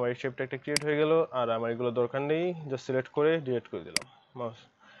দেখেন আমার এই শেপটা একটা ক্রিয়েট হয়ে গেল, আর আমার এগুলো দরকার নেই, জাস্ট সিলেক্ট করে ডিলিট করে দিলাম মাউস।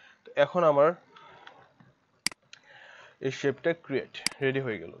 তো এখন আমার এই শেপটা রেডি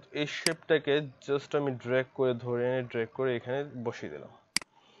হয়ে গেল। এই শেপটাকে জাস্ট আমি ড্র্যাগ করে ধরে এনে ড্র্যাগ করে এখানে বসিয়ে দিলাম।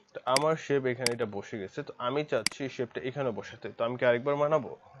 তো আমার শেপ এখানে এটা বসে গেছে। তো আমি চাচ্ছি এই শেপটা এখানে বসাতে। তো আমি কি আরেকবার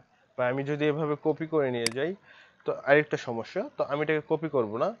বানাবো, বা আমি যদি এভাবে কপি করে নিয়ে যাই তো আরেকটা সমস্যা। তো আমি এটাকে কপি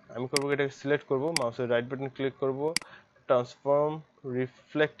করব না, আমি করবো এটাকে সিলেক্ট করব, মাউসের রাইট বাটন ক্লিক করব, ট্রান্সফর্ম,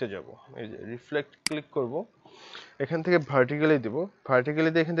 রিফ্লেক্টে যাব, এই যে রিফ্লেক্ট ক্লিক করব, এখান থেকে ভার্টিক্যালি দিব, ভার্টিক্যালি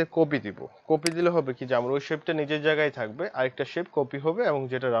দিয়ে এখান থেকে কপি দিব। কপি দিলে হবে কি, যে আমার ওই শেপটা নিজের জায়গায় থাকবে, আরেকটা শেপ কপি হবে এবং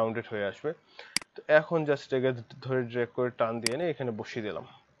যেটা রাউন্ডেড হয়ে আসবে। তো এখন জাস্ট এটাকে ধরে ড্র্যাগ করে টান দিয়ে এনে এখানে বসিয়ে দিলাম।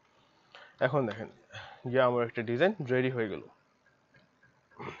 এখন দেখেন যে আমার একটা ডিজাইন রেডি হয়ে গেল।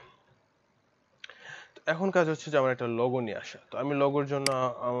 এখন কাজ হচ্ছে যে আমার একটা লোগো নিয়ে আসা। তো আমি লোগোর জন্য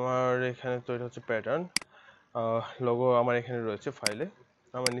আমার এখানে, তো এটা হচ্ছে প্যাটার্ন লোগো, আমার এখানে রয়েছে ফাইলে,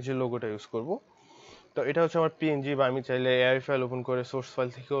 আমার নিজের লোগোটা ইউজ করব। তো এটা হচ্ছে আমার পিএনজি, বা আমি চাইলে এআই ফাইল ওপেন করে সোর্স ফাইল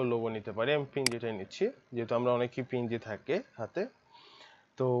থেকেও লোগো নিতে পারি। আমি পিএনজিটাই নিচ্ছি, যেহেতু আমরা অনেকেই পিএনজি থাকে হাতে।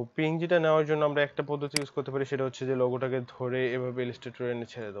 তো তো পিএনজিটা নেওয়ার জন্য আমরা একটা পদ্ধতি ইউজ করতে পারি, সেটা হচ্ছে যে লোগোটাকে ধরে এভাবে ইলাস্ট্রেটরে এনে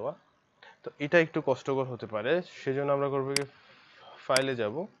ছেড়ে দেওয়া। তো এটা একটু কষ্টকর হতে পারে, সেজন্য আমরা করবো কি, ফাইলে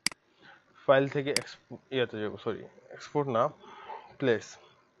যাব, ফাইল থেকে ইয়াতে যাব, সরি এক্সপোর্ট না,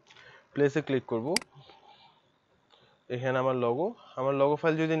 প্লেসে ক্লিক করব। এখানে আমার লগো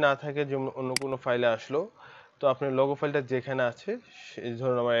ফাইল যদি না থাকে, যেমন অন্য কোনো ফাইলে আসলো, তো আপনার লগো ফাইলটা যেখানে আছে, সেই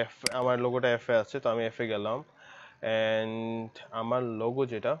ধরুন আমার লোগোটা এফে আছে, তো আমি এফে গেলাম, অ্যান্ড আমার লোগো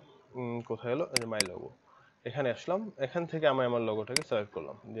যেটা কোথায় হলো, মাই লোগো, এখানে আসলাম। এখান থেকে আমি আমার লোগোটাকে সিলেক্ট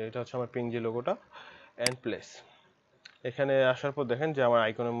করলাম, যে এটা হচ্ছে আমার পিএনজি লোগোটা, অ্যান্ড প্লেস। এখানে আসার পর দেখেন যে আমার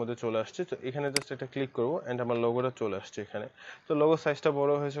আইকনের মধ্যে চলে আসছে, তো এখানে জাস্ট একটা ক্লিক করবো, অ্যান্ড আমার লোগোটা চলে আসছে এখানে। তো লোগো সাইজটা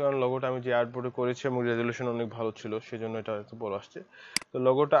বড় হয়েছে, কারণ লোগোটা আমি যে আর্টবোর্ডে করেছি এবং রেজলিউশন অনেক ভালো ছিল, সেজন্য এটা একটু বড় আসছে। তো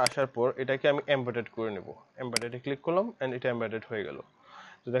লোগোটা আসার পর এটাকে আমি এমবেডেড করে নেব, এমবেডেডে ক্লিক করলাম, অ্যান্ড এটা এমবেডেড হয়ে গেল।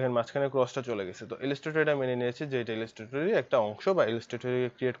 তো দেখেন মাঝখানে ক্রসটা চলে গেছে। তো ইলাস্ট্রেটর এটা মেনে নিয়েছে যে এটা ইলাস্ট্রেটরেরই একটা অংশ, বা ইলাস্ট্রেটরে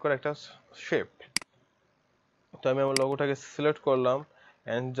ক্রিয়েট করা একটা শেপ। তো আমি আমার লোগোটাকে সিলেক্ট করলাম,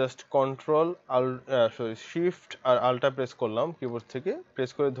 and just shift R ultra press করলাম কিবোর্ড থেকে,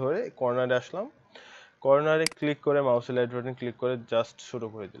 প্রেস করে ধরে কর্নারে আসলাম, কর্নারে ক্লিক করে মাউসের রাইট বাটন ক্লিক করে জাস্ট ছোট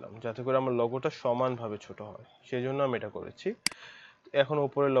করে দিলাম, যাতে করে আমার লোগোটা সমানভাবে ছোট হয়, সেই জন্য আমি এটা করেছি। এখন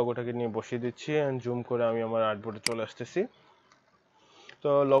উপরে লোগোটাকে নিয়ে বসিয়ে দিচ্ছি, অ্যান্ড জুম করে আমি আমার আর্টবোর্ডে চলে আসতেছি।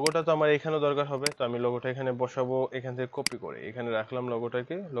 তো লোগোটা তো আমার এখানেও দরকার হবে, তো আমি লোগোটা এখানে বসাবো, এখান থেকে কপি করে এখানে রাখলাম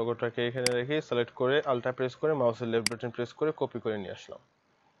লোগোটাকে এখানে রেখে সিলেক্ট করে আল্টা প্রেস করে মাউসের লেফট বাটন প্রেস করে কপি করে নিয়ে আসলাম।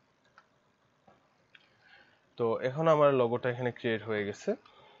 তো এখন আমার লোগোটা এখানে ক্রিয়েট হয়ে গেছে,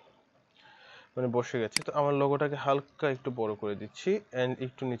 মানে বসে গেছে। তো আমার লোগোটাকে হালকা একটু বড় করে দিচ্ছি, এন্ড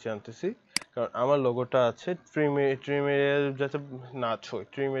একটু নিচে আনতেছি, কারণ আমার লোগোটা আছে ট্রিম এরিয়া যাতে না ছোয়,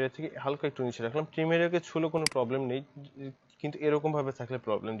 ট্রিম এরিয়া থেকে হালকা একটু নিচে রাখলাম। ট্রিম এরিয়াকে ছুলে কোনো প্রবলেম নেই, কিন্তু এরকম ভাবে থাকলে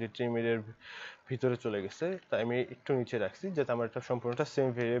প্রবলেম, যে ট্রিম এরিয়ার ভিতরে চলে গেছে, তাই আমি একটু নিচে রাখছি, যাতে আমার এটা সম্পূর্ণটা সেম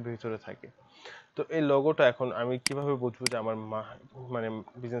এরিয়ার ভিতরে থাকে। তো এই লোগোটা এখন আমি কিভাবে বুঝবো যে আমার মানে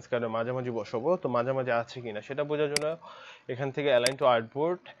বিজনেস কার্ডের মাঝামাঝি বসাবো, তো মাঝামাঝি আছে কিনা সেটা বোঝার জন্য এখান থেকে অ্যালাইন টু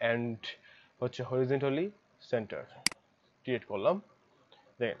আর্টবোর্ড অ্যান্ড হচ্ছে হরিজন্টালি সেন্টার ক্রিয়েট করলাম।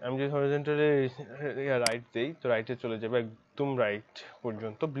 দেখেন আমি যদি হরিজন্টালি রাইট দেই, তো রাইটে চলে যাবে একদম রাইট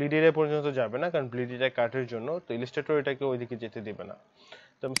পর্যন্ত, ব্লিড এরিয়া পর্যন্ত যাবে না, কারণ ব্লিড এরিয়া কাটের জন্য তো ইলাস্ট্রেটর এটাকে ওইদিকে যেতে দেবে না।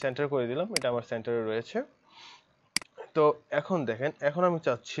 তো আমি সেন্টার করে দিলাম, এটা আমার সেন্টারে রয়েছে। তো এখন দেখেন, এখন আমি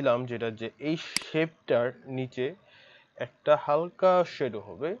চাচ্ছিলাম যেটা, যে এই শেপটার নিচে একটা হালকা শেডো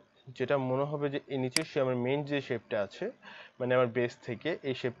হবে, যেটা মনে হবে যে এই নিচে আমার মেইন যে শেপটা আছে, মানে আমার বেস থেকে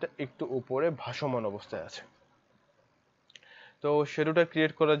এই শেপটা একটু উপরে ভাসমান অবস্থায় আছে। তো শেডোটা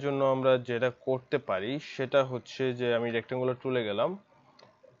ক্রিয়েট করার জন্য আমরা যেটা করতে পারি সেটা হচ্ছে যে আমি রেক্টেঙ্গুলার টুলে গেলাম,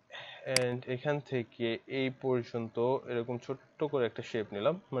 এন্ড এখান থেকে এই পর্যন্ত এরকম ছোট্ট করে একটা শেপ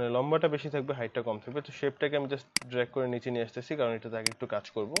নিলাম, মানে লম্বাটা বেশি থাকবে হাইটটা কম থাকবে। তো শেপটাকে আমি জাস্ট ড্র্যাগ করে নিচে নিয়ে আসতেছি, কারণ এটা তাকে একটু কাজ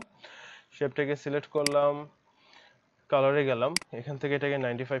করব। শেপটাকে সিলেক্ট করলাম, কালারে গেলাম, এখান থেকে এটাকে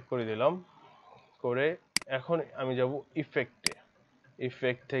 95 করে দিলাম, করে এখন আমি যাব ইফেক্টে,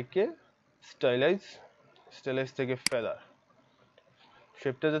 ইফেক্ট থেকে স্টাইলাইজ, স্টাইলাইজ থেকে ফেদার,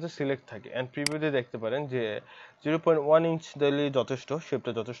 শেপটা যাতে সিলেক্ট থাকে। অ্যান্ড প্রিভিউতে দেখতে পারেন যে 0.1 ইঞ্চ দিলে যথেষ্ট,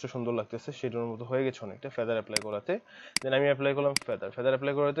 শেপটা যথেষ্ট সুন্দর লাগতেছে, সেটার মতো হয়ে গেছে অনেকটা ফেদার অ্যাপ্লাই করাতে। দেন আমি অ্যাপ্লাই করলাম ফেদার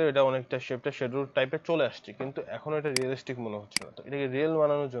অ্যাপ্লাই করাতে এটা অনেকটা শেপটা শেডোর টাইপের চলে আসছে, কিন্তু এখন এটা রিয়েলিস্টিক মনে হচ্ছে না। তো এটাকে রিয়েল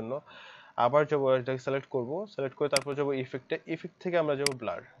বানানোর জন্য আবার যাবো, এটাকে সিলেক্ট করবো, সিলেক্ট করে তারপর যাবো ইফেক্টে, ইফেক্ট থেকে আমরা যাবো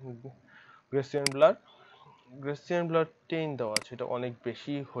ব্লার, গ্রেসিয়ান ব্লার, গ্রেসিয়ান ব্লার 10 দেওয়া আছে, এটা অনেক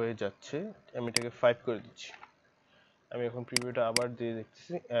বেশি হয়ে যাচ্ছে, আমি এটাকে 5 করে দিচ্ছি। আমি এখন প্রিভিউটা আবার দিয়ে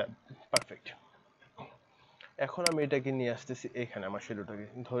দেখতেছি, পারফেক্ট। এখন আমি এটাকে নিয়ে আসতেছি, এখানে আমার শ্যাডোটাকে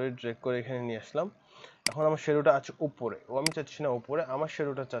ধরে ড্র্যাগ করে এখানে নিয়ে আসলাম। এখন আমার শ্যাডোটা আছে উপরে, ও আমি চাচ্ছি না উপরে, আমার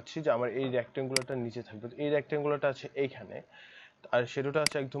শ্যাডোটা চাচ্ছি যে আমার এই রেক্টেঙ্গুলারটা নিচে থাকবে। এই রেক্টেঙ্গুলারটা আছে এইখানে, আর শ্যাডোটা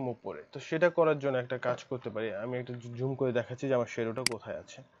আছে একদম উপরে। তো সেটা করার জন্য একটা কাজ করতে পারি, আমি একটা জুম করে দেখাচ্ছি যে আমার শ্যাডোটা কোথায়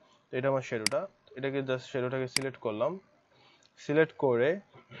আছে। তো এটা আমার শ্যাডোটা, এটাকে জাস্ট শ্যাডোটাকে সিলেক্ট করলাম, সিলেক্ট করে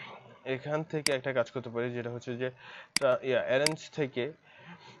এখান থেকে একটা কাজ করতে পারি, যেটা হচ্ছে যে অ্যারেঞ্জ থেকে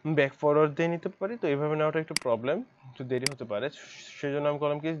ব্যাক ফরওয়ার্ড দিয়ে নিতে পারি। তো এইভাবে নেওয়াটা একটু প্রবলেম, একটু দেরি হতে পারে, সেই জন্য আমি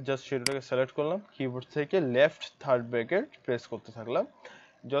করলাম কি, জাস্ট শ্যাডোটাকে সিলেক্ট করলাম, কিবোর্ড থেকে লেফট থার্ড ব্র্যাকেট প্রেস করতে থাকলাম,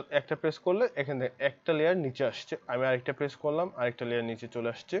 একটা প্রেস করলে এখানে একটা লেয়ার নিচে আসছে, আমি আরেকটা প্রেস করলাম, আরেকটা লেয়ার নিচে চলে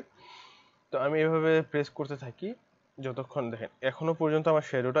আসছে। তো আমি এভাবে প্রেস করতে থাকি যতক্ষণ, দেখেন এখনো পর্যন্ত আমার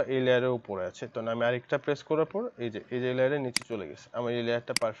শ্যাডোটা এই লেয়ারের উপরে আছে। তো আমি আরেকটা প্রেস করার পর এই যে লেয়ারের নিচে চলে গেছে, আমার এই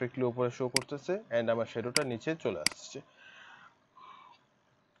লেয়ারটা পারফেক্টলি উপরে শো করতেছে, এন্ড আমার শ্যাডোটা নিচে চলে আসছে।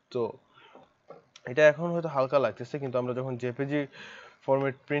 তো এটা এখন হয়তো হালকা লাগতেছে, কিন্তু আমরা যখন জেপিজি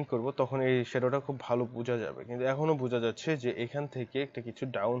ফরম্যাট প্রিন্ট করব তখন এই শ্যাডোটা খুব ভালো বোঝা যাবে। কিন্তু এখনো বোঝা যাচ্ছে যে এখান থেকে একটা কিছু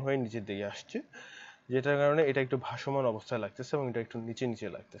ডাউন হয়ে নিচের দিকে আসছে, যেটার কারণে এটা একটু ভাসমান অবস্থায় লাগতেছে এবং এটা একটু নিচে নিচে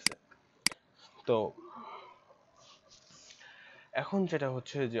লাগতেছে। তো এখন যেটা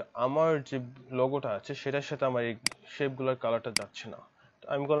হচ্ছে যে আমার যে লোগোটা আছে সেটার সাথে আমার এই শেপগুলোর কালারটা যাচ্ছে না। তো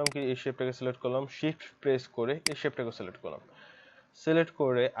আমি করলাম কি, এই শেপটাকে সিলেক্ট করলাম, শিফট প্রেস করে এই শেপটাকে সিলেক্ট করলাম, সিলেক্ট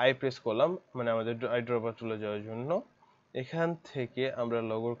করে আই প্রেস করলাম, মানে আমাদের আই ড্রপার তুলে যাওয়ার জন্য। এখান থেকে আমরা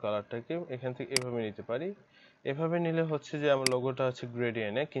লোগোর কালারটাকে এখান থেকে এভাবে নিতে পারি। এভাবে নিলে হচ্ছে যে আমার লোগোটা আছে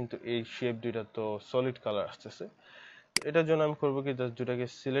গ্রেডিয়েন্টে, কিন্তু এই শেপ দুইটা তো সলিড কালার আসতেছে। তো এটার জন্য আমি করবো কি, জাস্ট দুটাকে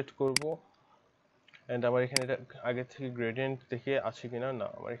সিলেক্ট করব। এন্ড আমার এখানে এটা আগে থেকে গ্রেডিয়েন্ট দেখে আছে কিনা, না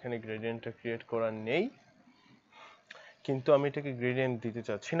আমার এখানে গ্রেডিয়েন্টটা ক্রিয়েট করা নেই, কিন্তু আমি এটাকে গ্রেডিয়েন্ট দিতে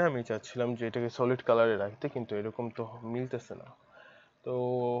চাচ্ছি না, আমি চাচ্ছিলাম যে এটাকে সলিড কালারে রাখতে, কিন্তু এরকম তো মিলতেছে না। তো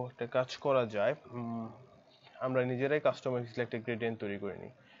একটা কাজ করা যায়, আমরা নিজেরাই কাস্টমাইজলি একটা গ্রেডিয়েন্ট তৈরি করে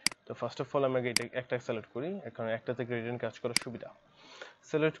নিই। তো ফার্স্ট অফ অল আমাকে এটা একটা সিলেক্ট করি, কারণ একটাতে গ্রেডিয়েন্ট কাজ করার সুবিধা।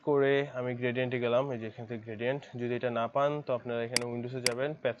 সিলেক্ট করে আমি গ্রেডিয়েন্টে গেলাম, এই যে এখান থেকে গ্রেডিয়েন্ট। যদি এটা না পান তো আপনারা এখানে উইন্ডোজে যাবেন,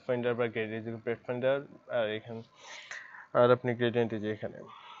 প্যাথফাইন্ডার বা প্যাথফাইন্ডার, আর এখানে আর আপনি গ্রেডিয়েন্টে যে এখানে,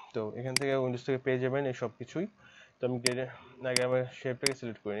 তো এখান থেকে উইন্ডোজ থেকে পেয়ে যাবেন এই সব কিছুই। তো আমি আগে আমার শেপটাকে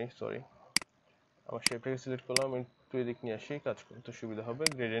সিলেক্ট করে নিই, সরি, আমার শেপটাকে সিলেক্ট করলাম, একটু এদিক নিয়ে আসি, কাজ করতে সুবিধা হবে।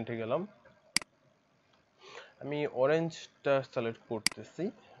 গ্রেডিয়েন্টে গেলাম, আমি অরেঞ্জটা সিলেক্ট করতেছি,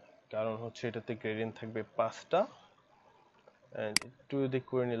 কারণ হচ্ছে এটাতে গ্রেডিয়েন্ট থাকবে 5টা। একটু দিক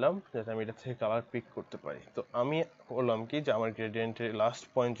করে নিলাম যাতে আমি এটা থেকে কালার পিক করতে পারি। তো আমি করলাম কি, যে আমার গ্রেডিয়েন্টের লাস্ট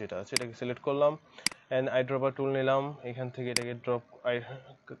পয়েন্ট যেটা আছে এটাকে সিলেক্ট করলাম, অ্যান্ড আই ড্রপার টুল নিলাম, এখান থেকে এটাকে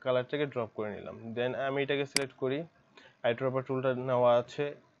কালারটাকে ড্রপ করে নিলাম। দেন আমি এটাকে সিলেক্ট করি, আই ড্রপার টুলটা নেওয়া আছে,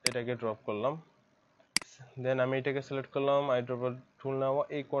 এটাকে ড্রপ করলাম। দেন আমি এটাকে সিলেক্ট করলাম, আই ড্রপার টুল নেওয়া,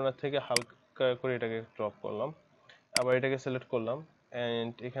 এই কর্নার থেকে হালকা করে এটাকে ড্রপ করলাম, আবার এটাকে সিলেক্ট করলাম,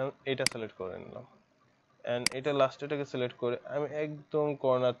 অ্যান্ড এখানে এটা সিলেক্ট করে নিলাম, অ্যান্ড এটা লাস্টেটাকে সিলেক্ট করে আমি একদম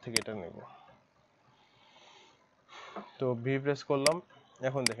কর্নার থেকে এটা নেব। তো ভি প্রেস করলাম।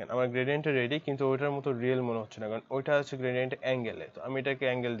 এখন দেখেন আমার গ্রেডিয়েন্টটা রেডি, কিন্তু ওইটার মতো রিয়েল মনে হচ্ছে না, কারণ ওইটা হচ্ছে গ্রেডিয়েন্ট অ্যাঙ্গেলে। তো আমি এটাকে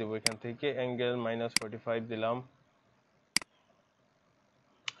অ্যাঙ্গেল দিব, এখান থেকে অ্যাঙ্গেল -45 দিলাম,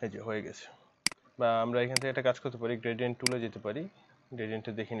 এই যে হয়ে গেছে। বা আমরা এখান থেকে একটা কাজ করতে পারি, গ্রেডিয়েন্ট টুলে যেতে পারি,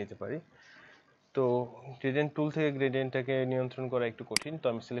 গ্রেডিয়েন্টটা দেখে নিতে পারি। তো গ্রেডিয়েন্ট টুল থেকে গ্রেডিয়েন্টটাকে নিয়ন্ত্রণ করা একটু কঠিন, তো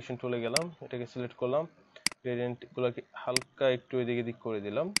আমি সিলেকশন টুলে গেলাম, এটাকে সিলেক্ট করলাম, গ্রেডিয়েন্টগুলোকে হালকা একটু এদিক এদিক করে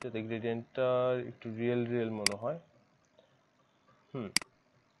দিলাম যাতে গ্রেডিয়েন্টটা একটু রিয়েল রিয়েল মনে হয়।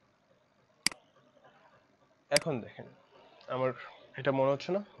 এখন দেখেন আমার এটা মনে হচ্ছে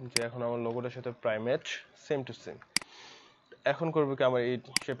না যে এখন আমার লোগোটার সাথে প্রায় ম্যাচ, সেম টু সেম। এখন করবো কি, আমার এই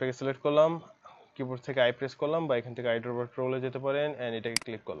শেপটাকে সিলেক্ট করলাম, কিবোর্ড থেকে আই প্রেস করলাম, বা এখান থেকে আই ড্রপার টুলে যেতে পারেন, এন্ড এটাকে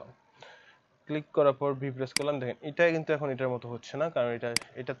ক্লিক করলাম। ক্লিক করার পর ভি প্রেস করলাম, দেখেন এটা কিন্তু এখন এটার মতো হচ্ছে না, কারণ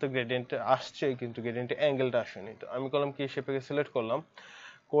এটা তো গ্রেডিয়েন্টে আসছে কিন্তু গ্রেডিয়েন্টে অ্যাঙ্গেলটা আসেনি। তো আমি করলাম কি, শেপটাকে সিলেক্ট করলাম,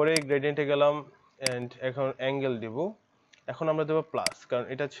 করে গ্রেডিয়েন্টে গেলাম, এন্ড এখন অ্যাঙ্গেল দিব। এখন আমরা দেবো প্লাস, কারণ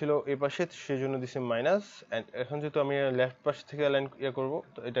এটা ছিল এই পাশে, সেই জন্য দিছি মাইনাস। এন্ড এখন যেহেতু আমি লেফট পাশ থেকে অ্যালাইন করবো,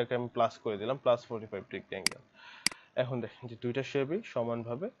 তো এটাকে আমি প্লাস করে দিলাম, +45 ডিগ্রি অ্যাঙ্গেল। এখন দেখেন যে দুইটা শেপই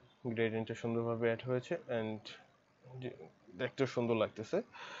সমানভাবে গ্রেডিয়েন্টে সুন্দরভাবে অ্যাড হয়েছে, এন্ড দেখতেও সুন্দর লাগতেছে।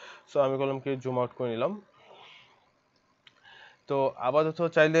 সো আমি করলাম কি, জুম আউট করে নিলাম। তো আপাতত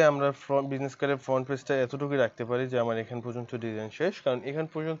চাইলে আমরা বিজনেস কার্ডের ফ্রন্ট পেজটা এতটুকুই রাখতে পারি যে আমার এখান পর্যন্ত ডিজাইন শেষ, কারণ এখান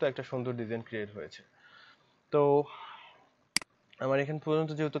পর্যন্ত একটা সুন্দর ডিজাইন ক্রিয়েট হয়েছে। তো আমার এখান পর্যন্ত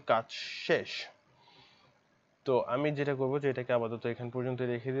যেহেতু কাজ শেষ, তো আমি যেটা করবো যে এটাকে আপাতত এখান পর্যন্ত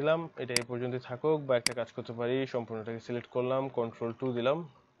রেখে দিলাম, এটা এই পর্যন্ত থাকুক। বা একটা কাজ করতে পারি, সম্পূর্ণটাকে সিলেক্ট করলাম, Ctrl+2 দিলাম,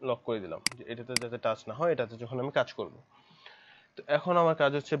 লক করে দিলাম, যে এটাতে যাতে টাচ না হয়, এটাতে যখন আমি কাজ করব। তো এখন আমার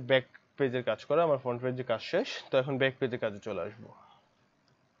কাজ হচ্ছে ব্যাক পেজের কাজ করা, আমার ফ্রন্ট পেজের কাজ শেষ। তো এখন ব্যাক পেজের কাজে চলে আসবো।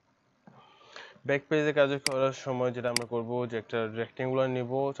 ব্যাক পেজে কাজ করার সময় যেটা আমরা করব, যে একটা রেক্টেঙ্গুলার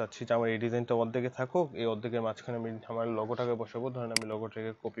নিব, চাচ্ছি যে আমার এই ডিজাইনটা অর্ধেকে থাকুক, এই অর্ধেকের মাঝখানে আমি আমার লোগোটাকে বসাবো। ধরেন আমি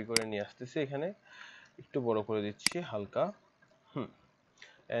লোগোটাকে কপি করে নিয়ে আসতেছি, এখানে একটু বড় করে দিচ্ছি হালকা,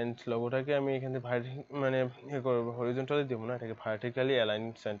 এন্ড লোগোটাকে আমি এখানে মানে করব, হরিজন্টালি দেবো না, এটাকে ভার্টিক্যালি অ্যালাইন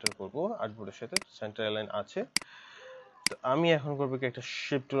সেন্টার করব আর্টবোর্ডের সাথে, সেন্টার অ্যালাইন আছে। তো আমি এখন করবো কি, একটা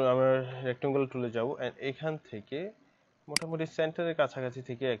শেপ টুল, আমার রেক্টেঙ্গুলার টুলে যাব, এন্ড এখান থেকে মোটামুটি সেন্টারের কাছাকাছি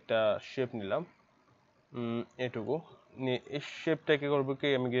থেকে একটা শেপ নিলাম, এটুকু নিয়ে এই শেপটাকে করবো কি,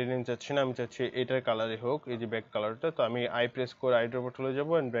 আমি গ্রেডিয়েন্ট চাচ্ছি না, আমি চাচ্ছি এটার কালারে হোক, এই যে ব্যাক কালারটা। তো আমি আই প্রেস করে আই ড্রপার চলে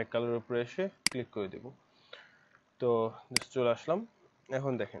যাবো, এন্ড ব্যাক কালারের উপরে এসে ক্লিক করে দেবো। তো জাস্ট চলে আসলাম।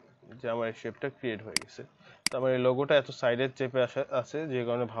 এখন দেখেন যে আমার এই শেপটা ক্রিয়েট হয়ে গেছে। তো আমার এই লোগোটা এত সাইডের চেপে আছে যে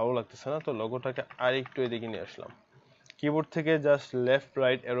কারণে ভালো লাগতেছে না, তো লোগোটাকে আর একটু এদিকে নিয়ে আসলাম। কিবোর্ড থেকে just left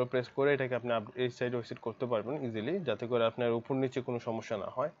right arrow press করে এটাকে আপনি এই সাইড ওই সাইড করতে পারবেন ইজিলি, যাতে করে আপনার উপর নিচে কোনো সমস্যা না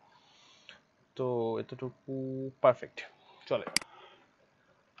হয়। তো এতটুকু পারফেক্ট চলে।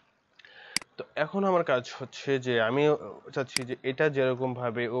 তো তো এখন আমার কাজ হচ্ছে যে আমি চাচ্ছি যে এটা যেরকম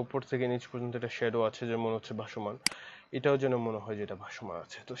ভাবে উপর থেকে নিচ পর্যন্ত একটা শ্যাডো আছে যে মনে হচ্ছে ভাসমান, এটাও যেন মনে হয় যে এটা ভাসমান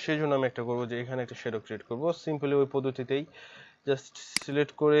আছে। তো সেই জন্য আমি একটা করবো যে এখানে একটা শ্যাডো ক্রিয়েট করবো সিম্পলি ওই পদ্ধতিতেই। জাস্ট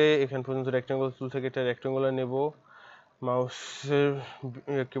সিলেক্ট করে এখান পর্যন্ত রেক্টেঙ্গল টুল থেকে একটা রেক্টেঙ্গুলার নেব, মাউসের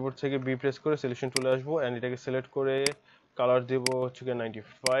কিবোর্ড থেকে বি প্রেস করে সিলেকশন টুলে আসবো অ্যান্ড এটাকে সিলেক্ট করে কালার দেব হচ্ছে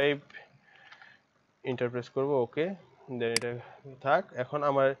 95, ইন্টার প্রেস করবো, ওকে। দেন এটা থাক। এখন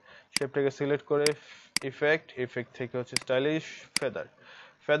আমার শেপটাকে সিলেক্ট করে ইফেক্ট থেকে হচ্ছে স্টাইলিশ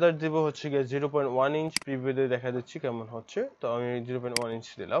ফেদার দিব হচ্ছে গিয়ে 0.1 ইঞ্চ, প্রিভিউতে দেখা দিচ্ছি কেমন হচ্ছে। তো আমি 0.1 ইঞ্চ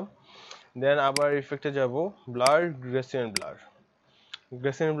দিলাম। দেন আবার ইফেক্টে যাব, গ্রেসিয়ান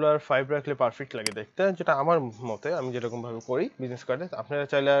ব্লার 5 রাখলে পারফেক্ট লাগে দেখতে, যেটা আমার মতে, আমি যেরকম ভাবে করি বিজনেস কার্ডে। আপনারা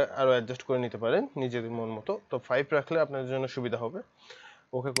চাইলে আরো অ্যাডজাস্ট করে নিতে পারেন নিজেদের মন মতো। তো 5 রাখলে আপনাদের জন্য সুবিধা হবে।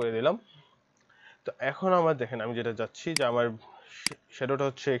 ওকে করে দিলাম। তো এখন আমার দেখেন আমি যেটা যাচ্ছি যে আমার শ্যাডোটা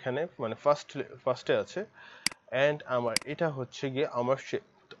হচ্ছে এখানে মানে ফার্স্টে আছে অ্যান্ড আমার এটা হচ্ছে গিয়ে আমার শেপ।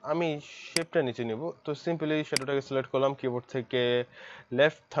 আমি শেপটা নিচে নিব। তো সিম্পলি শ্যাডোটাকে সিলেক্ট করলাম, কিবোর্ড থেকে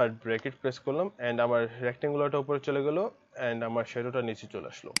লেফট থার্ড ব্র্যাকেট প্রেস করলাম অ্যান্ড আমার রেক্টেঙ্গুলারটা উপরে চলে গেল অ্যান্ড আমার শ্যাডোটা নিচে চলে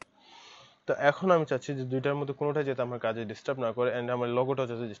আসলো। তো এখন আমি চাচ্ছি যে দুইটার মধ্যে কোনোটা যাতে আমার কাজে ডিস্টার্ব না করে অ্যান্ড আমার লোগোটা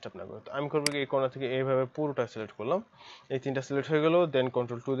যাতে ডিস্টার্ব না করে। তো আমি করবো কি এই কর্নার থেকে এইভাবে পুরোটা সিলেক্ট করলাম, এই তিনটা সিলেক্ট হয়ে গেল, দেন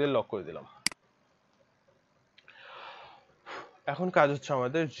কন্ট্রোল 2 দিয়ে লক করে দিলাম। এখন কাজ হচ্ছে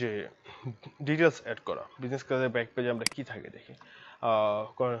আমাদের যে ডিটেলস অ্যাড করা। বিজনেস কার্ডের ব্যাক পেজে আমরা কি থাকে দেখি,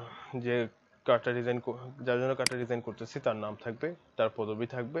 যে কার্ডটা ডিজাইন, যার জন্য কার্ডটা ডিজাইন করতেছি তার নাম থাকবে, তার পদবি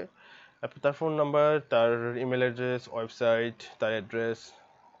থাকবে, তারপর তার ফোন নাম্বার, তার ইমেল অ্যাড্রেস, ওয়েবসাইট, তার অ্যাড্রেস,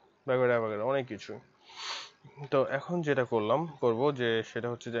 বাগেরা বাগেরা অনেক কিছু। তো এখন যেটা করবো যে সেটা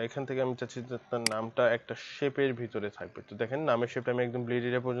হচ্ছে যে এখান থেকে আমি চাচ্ছি যে তার নামটা একটা শেপের ভিতরে থাকবে। তো দেখেন নামের শেপটা আমি একদম ব্লিড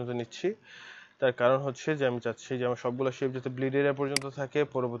এরিয়া পর্যন্ত নিচ্ছি। তার কারণ হচ্ছে যে আমি চাচ্ছি যে আমার সবগুলো শেপ যাতে ব্লিড এরিয়া পর্যন্ত থাকে,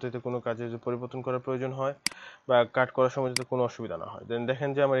 পরবর্তীতে কোনো কাজে যদি পরিবর্তন করার প্রয়োজন হয় বা কাট করার সময় যাতে কোনো অসুবিধা না হয়। দেন দেখেন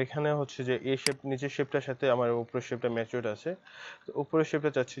যে আমার এখানে হচ্ছে যে এই শেপ, নিচের শেপটার সাথে আমার উপরের শেপটা ম্যাচিওর আছে। তো উপরের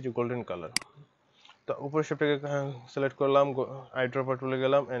শেপটা চাচ্ছি যে গোল্ডেন কালার। তো উপরের শেপটাকে সিলেক্ট করলাম, আই ড্রপার টুলে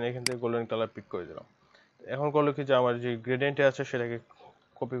গেলাম এন্ড এখান থেকে গোল্ডেন কালার পিক করে দিলাম। এখন করলো কি যে আমার যে গ্রেডিয়েন্টে আছে সেটাকে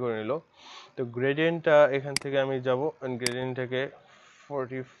কপি করে নিল। তো গ্রেডিয়েন্টটা এখান থেকে আমি যাব গ্রেডিয়েন্টটাকে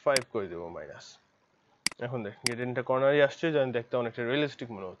 45 করে দেবো মাইনাস। এখন দেখ গ্রেডিয়েন্টটা কর্নারে আসছে, যেন দেখতে অনেকটা রিয়েলিস্টিক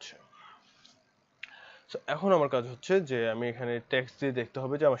মনে হচ্ছে। সো এখন আমার কাজ হচ্ছে যে আমি এখানে টেক্সট দিয়ে দেখতে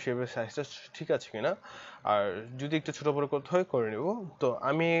হবে যে আমার শেপের সাইজটা ঠিক আছে কিনা, আর যদি একটু ছোট বড় করতে হয় করে নেব। তো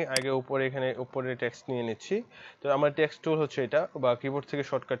আমি আগে উপরে এখানে উপরে টেক্সট নিয়ে নিচ্ছি। তো আমার টেক্সট টুল হচ্ছে এটা, বা কিবোর্ড থেকে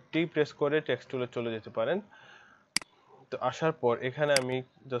শর্টকাট টি প্রেস করে টেক্সট টুলে চলে যেতে পারেন। তো আসার পর এখানে আমি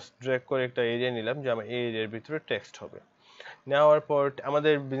জাস্ট ড্র্যাগ করে একটা এরিয়া নিলাম যে আমার এই এরিয়ার ভিতরে টেক্সট হবে। নেওয়ার পর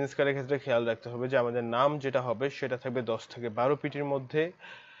আমাদের বিজনেস কার্ডের ক্ষেত্রে খেয়াল রাখতে হবে যে আমাদের নাম যেটা হবে সেটা থাকবে 10 থেকে 12 পিটির মধ্যে।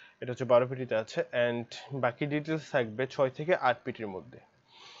 এটা হচ্ছে 12 পিটিতে আছে অ্যান্ড বাকি ডিটেলস থাকবে 6 থেকে 8 পিটির মধ্যে।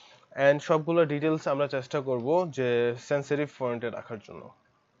 অ্যান্ড সবগুলো ডিটেলস আমরা চেষ্টা করব যে সেন্সিটিভ ফন্টে রাখার জন্য।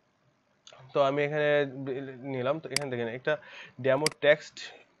 তো আমি এখানে নিলাম। তো এখান থেকে একটা ডেমো টেক্সট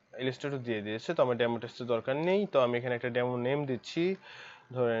ইলাস্ট্রেটর দিয়ে দিয়েছে, তো আমার ডেমো টেক্সটের দরকার নেই। তো আমি এখানে একটা ডেমো নেম দিচ্ছি,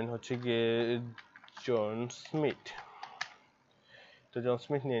 ধরেন হচ্ছে গিয়ে জন স্মিথ। তো জন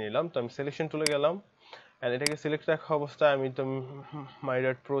স্মিথ নিয়ে নিলাম। তো আমি সিলেকশন টুলে গেলাম এন্ড এটাকে সিলেক্ট রাখা অবস্থায় আমি তো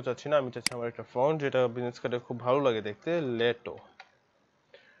মাইরাট প্রো চাচ্ছি না, আমি চাচ্ছি আমার একটা ফন্ট যেটা বিজনেস কার্ডে খুব ভালো লাগে দেখতে, লেটো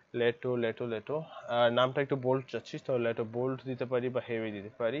লেটো লেটো লেটো। আর নামটা একটু বোল্ড চাচ্ছি, তো লেটো বোল্ড দিতে পারি বা হেভি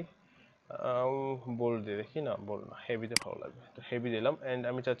দিতে পারি। বোল্ড দিয়ে দেখি, না বোল্ড না, হেভিতে ভালো লাগবে, তো হেভি দিলাম। এন্ড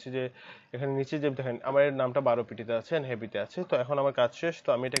আমি চাচ্ছি যে এখানে নিচে যে দেখেন আমার এর নামটা 12 পিটিতে আছে এন্ড হেভিতে আছে। তো এখন আমার কাজ শেষ। তো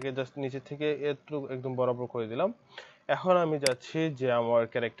আমি এটাকে জাস্ট নিচে থেকে একটু একদম বরাবর করে দিলাম। এখন আমি যাচ্ছি যে আমার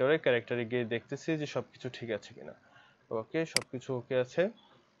ক্যারেক্টারে গিয়ে দেখতেছি যে সবকিছু ঠিক আছে কিনা। ওকে, সবকিছু ওকে আছে।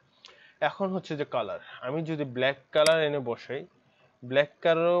 এখন হচ্ছে যে কালার, আমি যদি ব্ল্যাক কালার এনে বসাই, ব্ল্যাক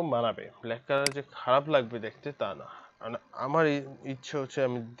কালারও মানাবে, ব্ল্যাক কালার যে খারাপ লাগবে দেখতে তা না। আমার ইচ্ছে হচ্ছে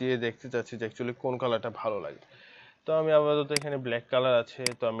আমি দিয়ে দেখতে চাচ্ছি যে অ্যাকচুয়ালি কোন কালারটা ভালো লাগে। তো আমি আপাতত এখানে ব্ল্যাক কালার আছে,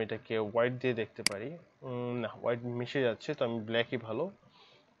 তো আমি এটাকে হোয়াইট দিয়ে দেখতে পারি। না, হোয়াইট মিশে যাচ্ছে, তো আমি ব্ল্যাকই ভালো।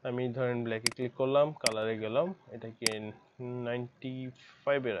 আমি ধরেন ব্ল্যাকে ক্লিক করলাম, কালারে গেলাম, এটাকে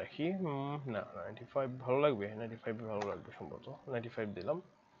 95-এ রাখি। না, 95 ভালো লাগবে, 95 ভালো লাগবে সম্ভবত, 95 দিলাম।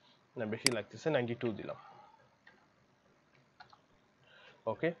 না, বেশি লাগতেছে, 92 দিলাম।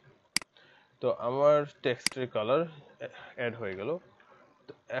 ওকে, তো আমার টেক্সটের কালার অ্যাড হয়ে গেল।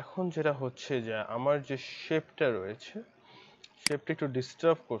 তো এখন যেটা হচ্ছে যে আমার যে শেপটা রয়েছে, শেপটা একটু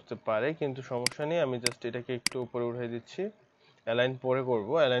ডিস্টার্ব করতে পারে, কিন্তু সমস্যা নেই। আমি জাস্ট এটাকে একটু উপরে উঠাই দিচ্ছি। অ্যালাইন পরে করব,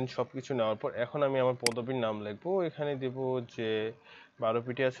 অ্যালাইন সবকিছু নেওয়ার পর এখন আমি আমার পদবীর নাম লিখবো। এখানে দেব যে 12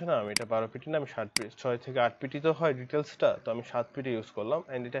 পিটি আছে না, আমি এটা 12 পিটি না, আমি 6 থেকে 8 পিটি তো হয় ডিটেলসটা, তো আমি 7 পিটি ইউজ করলাম।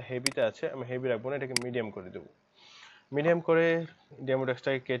 এন্ড এটা হেভিতে আছে, আমি হেভি রাখবো না, এটাকে মিডিয়াম করে দেবো। মিডিয়াম করে ডেমো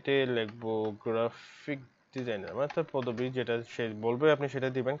টেক্সটটাকে কেটে লিখবো গ্রাফিক ডিজাইনার, মানে তার পদবি যেটা সে বলবে আপনি সেটা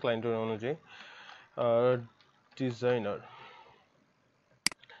দিবেন ক্লায়েন্টের অনুযায়ী। ডিজাইনার,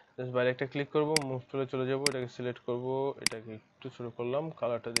 জাস্ট বাইরে একটা ক্লিক করবো, মুভ টুলে চলে যাবো, এটাকে সিলেক্ট করব, এটাকে একটু ছোট করলাম,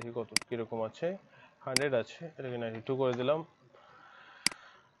 কালারটা দেখি কত কিরকম আছে, 100 আছে, এটাকে 92 করে দিলাম।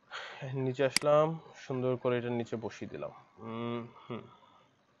 নিচে আসলাম, সুন্দর করে এটা নিচে বসিয়ে দিলাম।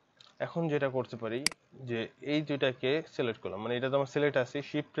 এখন যেটা করতে পারি যে এই দুইটাকে সিলেক্ট করলাম, মানে এটা তো আমার সিলেক্ট আছে,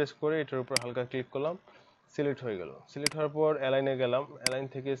 শিফট প্রেস করে এটার উপর হালকা ক্লিক করলাম, সিলেক্ট হয়ে গেল। সিলেক্ট হওয়ার পর অ্যালাইনে গেলাম, অ্যালাইন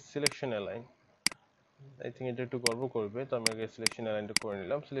থেকে সিলেকশন অ্যালাইন, আই থিঙ্ক এটা একটু গর্ব করবে, তো আমি আগে সিলেকশন অ্যালাইনটা করে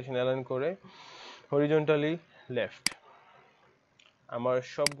নিলাম। সিলেকশন অ্যালাইন করে হরিজন্টালি লেফট, আমার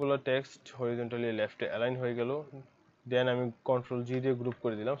সবগুলো টেক্সট হরিজন্টালি লেফটে অ্যালাইন হয়ে গেল। দেন আমি কন্ট্রোল জি দিয়ে গ্রুপ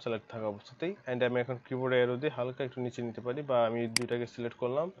করে দিলাম সিলেক্ট থাকা অবস্থাতেই। অ্যান্ড আমি এখন কিবোর্ডে অ্যারো দিয়ে হালকা একটু নিচে নিতে পারি, বা আমি দুইটাকে সিলেক্ট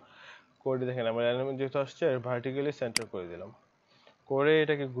করলাম করে, দেখেন আমার অ্যালাইনমেন্ট যেহেতু আসছে ভার্টিক্যালি সেন্টার করে দিলাম, করে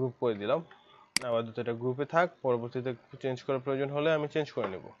এটাকে গ্রুপ করে দিলাম। আপাতত এটা গ্রুপে থাক, পরবর্তীতে চেঞ্জ করার প্রয়োজন হলে আমি চেঞ্জ করে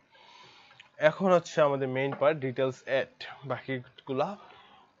নেব। এখন হচ্ছে আমাদের মেইন পার্ট, ডিটেলস অ্যাড, বাকিগুলা।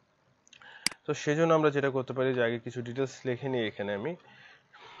 তো সেজন্য আমরা যেটা করতে পারি যে আগে কিছু ডিটেলস লিখে নিই এখানে আমি,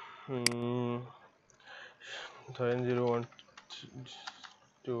 ধরেন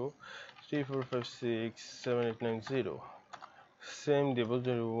 01234567890, সেম দেব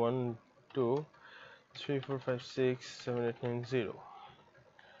 01234567890।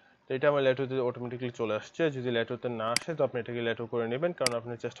 তো এটা আমার লেটোতে অটোমেটিক্যালি চলে আসছে। যদি লেটোতে না আসে তো আপনি এটাকে লেটো করে নেবেন, কারণ আপনি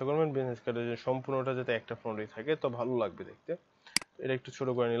চেষ্টা করবেন বিজনেস কার্ডে যে সম্পূর্ণটা যাতে একটা ফন্টেই থাকে, তো ভালো লাগবে দেখতে। এটা একটু ছোট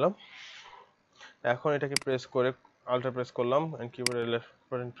করে নিলাম। এখন এটাকে প্রেস করে আল্ট্রা প্রেস করলাম, এন্ড কিবোর্ডের লেফট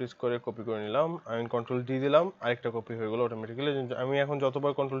বাটন প্রেস করে কপি করে নিলাম, আমি কন্ট্রোল ডি দিলাম, আরেকটা কপি হয়ে গেল অটোমেটিক্যালি। আমি এখন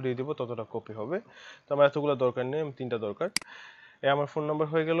যতবার কন্ট্রোল ডি দিব ততটা কপি হবে, তো আমার এতগুলো দরকার নেই, আমি 3টা দরকার। আমার ফোন নাম্বার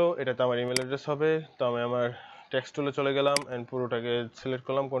হয়ে গেল, এটাতে আমার ইমেল অ্যাড্রেস হবে। তো আমি আমার টেক্সট টুলে চলে গেলাম, এন্ড পুরোটাকে সিলেক্ট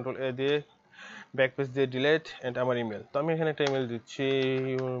করলাম, কন্ট্রোল এ দিয়ে ব্যাক পেজ দিয়ে ডিলিট, এন্ড আমার ইমেল। তো আমি এখানে একটা ইমেল দিচ্ছি,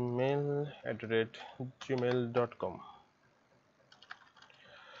 yourmail@gmail.com,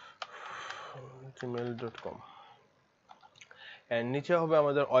 gmail.com, এন্ড নিচে হবে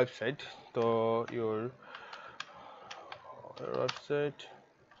আমাদের ওয়েবসাইট। তো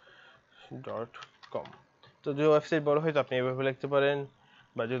yourwebsite.com। তো যদি ওয়েবসাইট বড় হয় তো আপনি এভাবে লিখতে পারেন,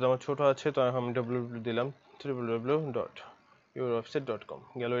 বা যদি আমার ছোট আছে তো আমি www দিলাম, www.yourwebsite.com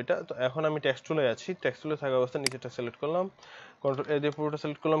গেল এটা। তো এখন আমি টেক্সট টুলে আছি, টেক্সট টুলে থাকা অবস্থায় নিচেটা সিলেক্ট করলাম, কন্ট্রোল এ দিয়ে পুরোটা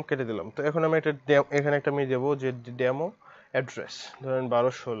সিলেক্ট করলাম, কেটে দিলাম। তো এখন আমি একটা এখানে একটা আমি দেবো যে ডেমো অ্যাড্রেস, ধরেন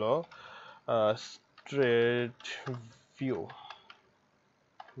 1216 স্ট্রেট ভিউ,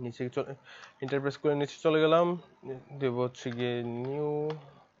 নিচে ইন্টারপ্রেস করে নিচে চলে গেলাম, দেব হচ্ছে গিয়ে নিউ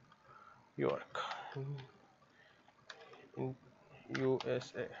ইয়র্ক,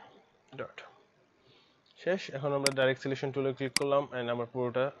 USA ডট, শেষ। এখন আমরা ডাইরেক্ট সিলেকশন টুলে ক্লিক করলাম, এন্ড আমার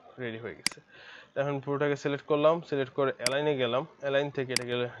পুরোটা রেডি হয়ে গেছে। এখন পুরোটাকে সিলেক্ট করলাম, সিলেক্ট করে অ্যালাইনে গেলাম, অ্যালাইন থেকে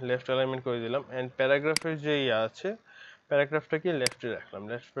এটাকে লেফট অ্যালাইনমেন্ট করে দিলাম, এন্ড প্যারাগ্রাফের যে আছে প্যারাগ্রাফটাকে লেফটে রাখলাম,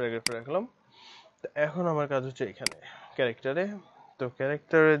 লেফট প্যারাগ্রাফে রাখলাম। তো এখন আমার কাজ হচ্ছে এখানে ক্যারেক্টারে। তো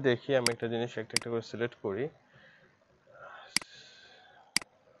ক্যারেক্টারে দেখি আমি একটা জিনিস একটা একটা করে সিলেক্ট করি।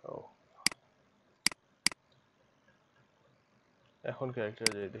 এখন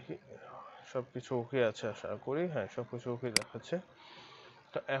ক্যারেক্টারে যাই দেখি সবকিছু ওকে আছে, আশা করি হ্যাঁ সবকিছু ওকে দেখাচ্ছে।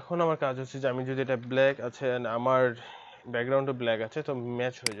 তো এখন আমার কাজ হচ্ছে যে আমি যদি এটা ব্ল্যাক আছে, আমার ব্যাকগ্রাউন্ডে ব্ল্যাক আছে, তো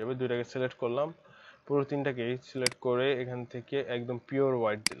ম্যাচ হয়ে যাবে। দুইটাকে সিলেক্ট করলাম, পুরো তিনটাকেই সিলেক্ট করে এখান থেকে একদম পিওর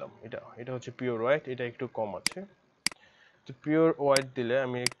হোয়াইট দিলাম। এটা হচ্ছে পিওর হোয়াইট, এটা একটু কম আছে। তো পিওর হোয়াইট দিলে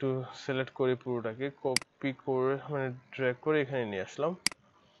আমি একটু সিলেক্ট করে পুরোটাকে কপি করে মানে ড্র্যাগ করে এখানে নিয়ে আসলাম।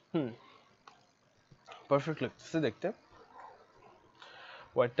 পারফেক্ট লাগতেছে দেখতে,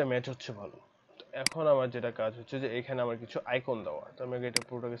 হোয়াইটটা ম্যাচ হচ্ছে ভালো। এখন আমার যেটা কাজ হচ্ছে যে এখানে আমার কিছু আইকন দেওয়া, তো আমি এটা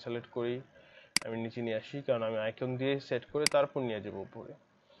পুরোটাকে সিলেক্ট করি, আমি নিচে নিয়ে আসি, কারণ আমি আইকন দিয়ে সেট করে তারপর নিয়ে যাবো উপরে।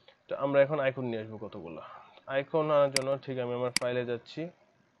 তো আমরা এখন আইকন নিয়ে আসবো কতগুলো। আইকন আনার জন্য ঠিক আমি আমার ফাইলে যাচ্ছি,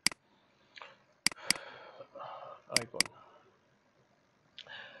 আইকন,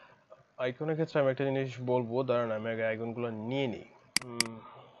 আইকনের ক্ষেত্রে আমি একটা জিনিস বলবো, দাঁড়ান আমি আগে আইকনগুলো নিয়ে নিই।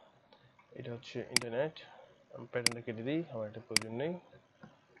 এটা হচ্ছে ইন্টারনেট, আমি প্যাটার্নটা কেটে দিই, আমার এটা প্রয়োজন নেই।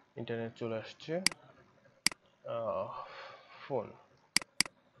 ইন্টারনেট চলে আসছে, ফোন,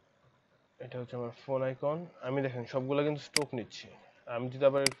 এটা হচ্ছে আমার ফোন আইকন। আমি দেখেন সবগুলো কিন্তু স্ট্রোক নিচ্ছি। আমি যদি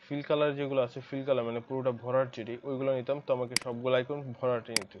আবার ফিল কালার যেগুলো আছে, ফিল কালার মানে পুরোটা ভরার যেটি, ওইগুলো নিতাম তো আমাকে সবগুলো আইকন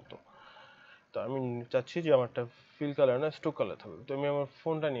ভরাটে নিতে হতো। তো আমি চাচ্ছি যে আমারটা ফিল কালার না স্ট্রোক কালার থাকবে। তো আমি আমার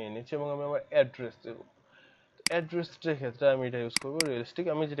ফোনটা নিয়ে নিচ্ছি এবং আমি আমার অ্যাড্রেস দেবো। অ্যাড্রেসের ক্ষেত্রে আমি এটা ইউজ করব রিয়েলিস্টিক।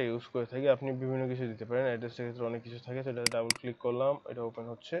 আমি যেটা ইউজ করে থাকি, আপনি বিভিন্ন কিছু দিতে পারেন। অ্যাড্রেসের ক্ষেত্রে অনেক কিছু থাকে, সেটা ডাবল ক্লিক করলাম, এটা ওপেন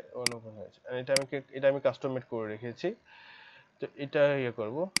হচ্ছে, ওপেন হয়েছে। এটা আমি কাস্টম মেড করে রেখেছি, তো এটা ইয়ে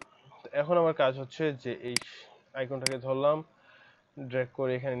করব। তো এখন আমার কাজ হচ্ছে যে এই আইকনটাকে ধরলাম, ড্র্যাগ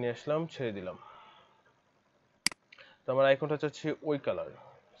করে এখানে নিয়ে আসলাম, ছেড়ে দিলাম। তো আমার আইকনটা চাচ্ছি ওই কালার,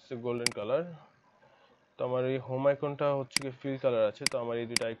 গোল্ডেন কালার। তো আমার এই হোম আইকনটা হচ্ছে কি ফিল কালার আছে, তো আমার এই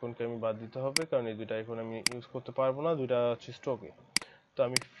দুটো আইকনকে আমি বাদ দিতে হবে, কারণ এই দুটো আইকন আমি ইউজ করতে পারবো না, দুটা হচ্ছে স্টকে। তো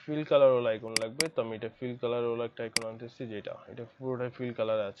আমি ফিল কালার ওলা আইকন লাগবে, তো আমি এটা ফিল কালার ওলা একটা আইকন আনতেছি, যেটা এটা পুরোটাই ফিল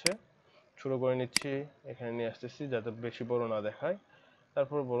কালার আছে। ছোট করে নিচ্ছি, এখানে নিয়ে আসতেছি যাতে বেশি বড় না দেখায়,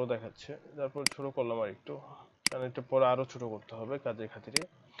 তারপর বড় দেখাচ্ছে, তারপর ছোট করলাম আর একটু, কারণ এটা পরে আরো ছোট করতে হবে কাজের খাতিরে।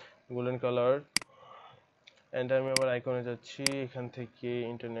 Golden colour. এন্ড আমি আমার আইকনে যাচ্ছি, এখান থেকে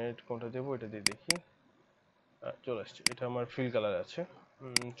ইন্টারনেট কোনটা দেবো এটা দিয়ে দেখি, চলে আসছে, এটা আমার ফিল কালার আছে।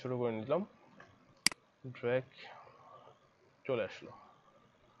 ছোট করে নিলাম, ড্র্যাগ, চলে আসলো।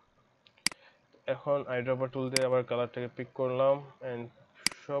 এখন আইড্রপার টুল দিয়ে আবার কালারটাকে পিক করলাম এন্ড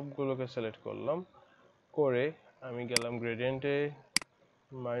সবগুলোকে সিলেক্ট করলাম, করে আমি গেলাম গ্রেডিয়েন্টে,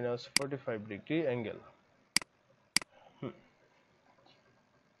 -45 ডিগ্রি অ্যাঙ্গেল।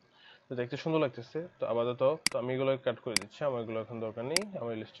 তো দেখতে সুন্দর লাগতেছে। তো আপাতত তো আমি এগুলো কাট করে দিচ্ছি, আমার এগুলো এখন দরকার নেই,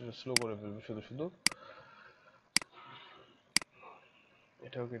 আমার ইলাস্ট্রেটর স্লো করে ফেলবো শুধু শুধু।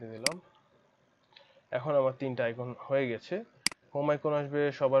 এটাও কেটে দিলাম। এখন আমার তিনটা আইকন হয়ে গেছে। হোম আইকন আসবে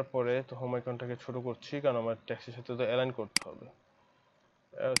সবার পরে, তো হোম আইকনটাকে ছোট করছি, কারণ আমার টেক্সটের সাথে তো অ্যালাইন করতে হবে।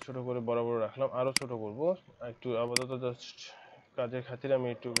 ছোট করে বরাবর রাখলাম, আরো ছোট করব একটু, আপাতত জাস্ট কাজের খাতিরে আমি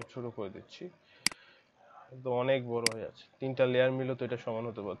একটু ছোট করে দিচ্ছি। তো অনেক বড় হয়ে যাচ্ছে, তিনটা লেয়ার মিলে তো এটা সমান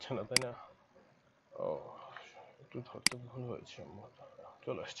হতে পারছে না, তাই না? ও, একটু ধরতে ভুল হয়েছে,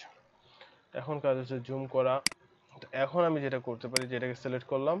 চলে আসছে। এখন কাজ হচ্ছে জুম করা। তো এখন আমি যেটা করতে পারি, যেটাকে সিলেক্ট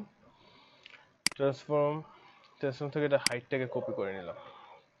করলাম, ট্রান্সফর্ম থেকে এটা হাইটটাকে কপি করে নিলাম,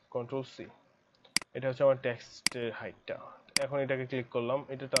 কন্ট্রোল-C। এটা হচ্ছে আমার টেক্সটের হাইটটা। এখন এটাকে ক্লিক করলাম,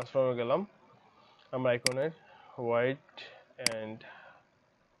 এটা ট্রান্সফর্মে গেলাম, আমরা আইকনের হোয়াইট এন্ড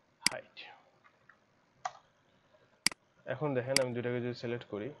হাইট। এখন দেখেন আমি দুটাকে যদি সিলেক্ট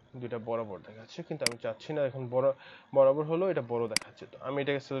করি, দুটা বরাবর দেখাচ্ছে, কিন্তু আমি চাচ্ছি না এখন বরাবর হলো, এটা বড় দেখাচ্ছে। তো আমি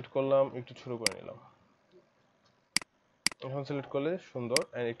এটাকে সিলেক্ট করলাম, একটু ছোট করে নিলাম। এখন সিলেক্ট করলে সুন্দর,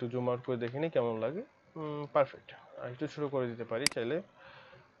 এন্ড একটু জুম আউট করে দেখে নিই কেমন লাগে। পারফেক্ট। আর একটু ছোট করে দিতে পারি চাইলে,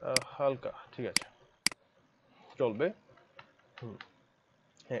 হালকা, ঠিক আছে, চলবে।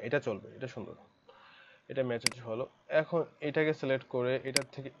 হ্যাঁ, এটা চলবে, এটা সুন্দর, এটা ম্যাচ হচ্ছে ভালো। এখন এটাকে সিলেক্ট করে এটার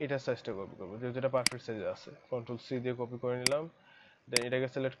থেকে এটা সাইজটা কপি করবো, যেহেতু এটা পারফেক্ট সাইজে আছে। কন্ট্রোল-C দিয়ে কপি করে নিলাম, দেন এটাকে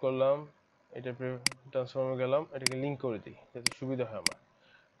সিলেক্ট করলাম, এটা ট্রান্সফর্মে গেলাম, এটাকে লিঙ্ক করে দিই যাতে সুবিধা হয় আমার।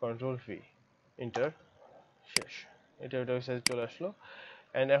 কন্ট্রোল-V, ইন্টার, শেষ। এটা ওই সাইজে চলে আসলো।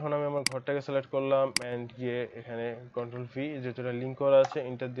 এন্ড এখন আমি আমার ঘরটাকে সিলেক্ট করলাম, এন্ড গিয়ে এখানে কন্ট্রোল-V, যেহেতু এটা লিঙ্ক করা আছে,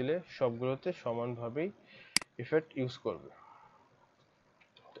 ইন্টার দিলে সবগুলোতে সমানভাবেই ইফেক্ট ইউজ করবে।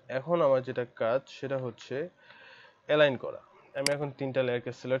 এখন আমার যেটা কাজ সেটা হচ্ছে অ্যালাইন করা। আমি এখন তিনটা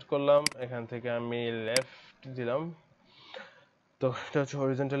লেয়ারকে সিলেক্ট করলাম, এখান থেকে আমি লেফট দিলাম, তো এটা হচ্ছে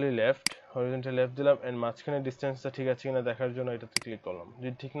হরিজন্টালি লেফট দিলাম, এন্ড মাঝখানে ডিসটেন্সটা ঠিক আছে কিনা দেখার জন্য এটাতে ক্লিক করলাম,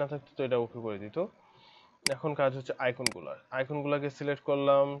 যদি ঠিক না থাকতো তো এটা ওকে করে দিত। এখন কাজ হচ্ছে আইকনগুলোকে সিলেক্ট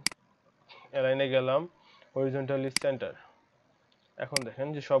করলাম, অ্যালাইনে গেলাম, হরিজন্টালি সেন্টার। এখন দেখেন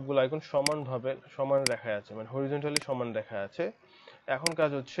যে সবগুলো আইকন সমানভাবে সমান রেখায় আছে, মানে হরিজন্টালি সমান রেখায় আছে। এখন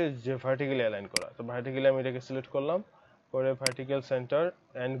কাজ হচ্ছে যে ভার্টিক্যালি অ্যালাইন করা। তো ভার্টিক্যালি আমি এটাকে সিলেক্ট করলাম, করে ভার্টিক্যাল সেন্টার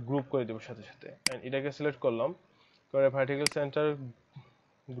এন্ড গ্রুপ করে দেব সাথে সাথে। এন্ড এটাকে সিলেক্ট করলাম, করে ভার্টিক্যাল সেন্টার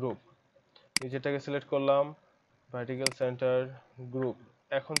গ্রুপ। নিচেরটাকে সিলেক্ট করলাম, ভার্টিক্যাল সেন্টার গ্রুপ।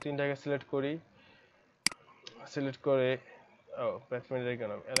 এখন তিনটাকে সিলেক্ট করি, সিলেক্ট করে প্যাথমেন্টের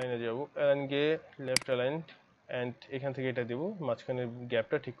কেন অ্যালাইনে যাব, অ্যালাইন গিয়ে লেফট অ্যালাইন, এন্ড এখান থেকে এটা দিব মাঝখানে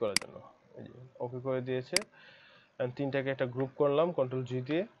গ্যাপটা ঠিক করার জন্য। ওকে করে দিয়েছে। এন্ড তিনটাকে একটা গ্রুপ করলাম কন্ট্রোল-G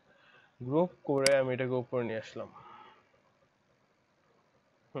দিয়ে, গ্রুপ করে আমি এটাকে উপরে নিয়ে আসলাম।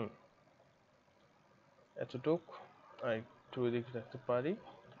 এতটুক, আর একটু এদিকে রাখতে পারি,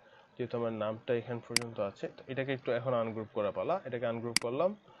 যেহেতু আমার নামটা এখান পর্যন্ত আছে। তো এটাকে একটু এখন আনগ্রুপ করা পালা, এটাকে আনগ্রুপ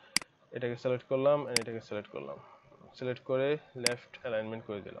করলাম, এটাকে সিলেক্ট করলাম, এটাকে সিলেক্ট করলাম, সিলেক্ট করে লেফট অ্যালাইনমেন্ট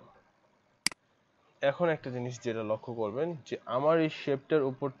করে দিলাম। এখন একটা জিনিস যেটা লক্ষ্য করবেন, যে আমার এই শেপটার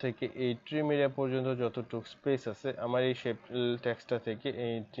উপর থেকে এই ট্রিম এরিয়া পর্যন্ত যতটুকু স্পেস আছে, আমার এই শেপ টেক্সটটা থেকে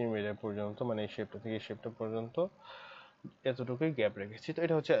এই ট্রিম এরিয়া পর্যন্ত, মানে এই শেপটা থেকে এই শেপটা পর্যন্ত এতটুকুই গ্যাপ রেখেছি। তো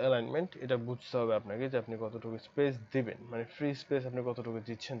এটা হচ্ছে অ্যালাইনমেন্ট। এটা বুঝতে হবে আপনাকে যে আপনি কতটুকু স্পেস দিবেন, মানে ফ্রি স্পেস আপনি কতটুকু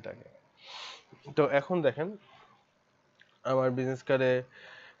দিচ্ছেন তাকে। তো এখন দেখেন আমার বিজনেস কার্ডে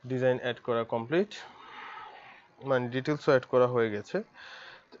ডিজাইন অ্যাড করা কমপ্লিট, মানে ডিটেলসও অ্যাড করা হয়ে গেছে।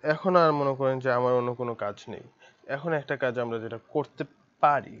 এখন আর মনে করেন যে আমার অন্য কোনো কাজ নেই। এখন একটা কাজ আমরা যেটা করতে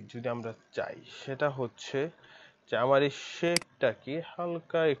পারি যদি আমরা চাই সেটা হচ্ছে যে আমার এই শেপটাকে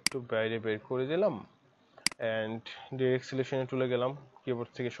হালকা একটু বাইরে বের করে দিলাম এন্ড ডিরেক্ট সিলেকশনে চলে গেলাম কিবোর্ড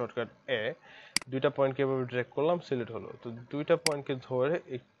থেকে শর্টকাট এ দুইটা পয়েন্টকে এভাবে ড্র্যাগ করলাম সিলেক্ট হলো তো দুইটা পয়েন্টকে ধরে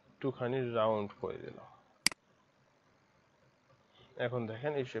একটুখানি রাউন্ড করে দিলাম এখন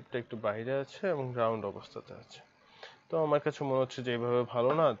দেখেন এই শেপটা একটু বাইরে আছে এবং রাউন্ড অবস্থাতে আছে তো আমার কাছে মনে হচ্ছে যে এইভাবে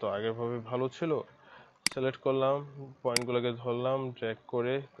ভালো না তো আগের ভাবে ভালো ছিল সিলেক্ট করলাম পয়েন্টগুলোকে ধরলাম ড্র্যাগ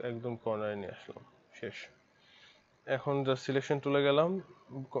করে একদম কর্নারে নিয়ে আসলাম শেষ এখন জাস্ট সিলেকশন টুলে গেলাম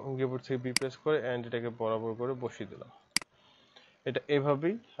কিবোর্ড থেকে বি প্রেস করে এন্ড এটাকে বরাবর করে বসিয়ে দিলাম এটা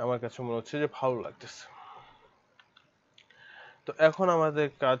এভাবেই আমার কাছে মনে হচ্ছে যে ভালো লাগতেছে তো এখন আমাদের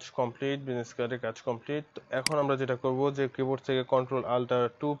কাজ কমপ্লিট বিজনেস কার্ডের কাজ কমপ্লিট তো এখন আমরা যেটা করব যে কিবোর্ড থেকে কন্ট্রোল আল্ট আর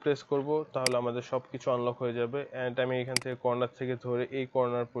 2 প্রেস করব তাহলে আমাদের সবকিছু আনলক হয়ে যাবে এন্ড আমি এখান থেকে কর্নার থেকে ধরে এই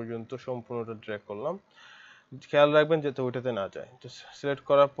কর্নার পর্যন্ত সম্পূর্ণটা ড্র্যাগ করলাম খেয়াল রাখবেন যাতে ওইটাতে না যায় তো সিলেক্ট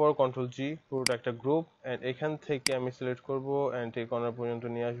করার পর কন্ট্রোল জি পুরোটা একটা গ্রুপ এন্ড এখান থেকে আমি সিলেক্ট করব এন্ড এই কর্নার পর্যন্ত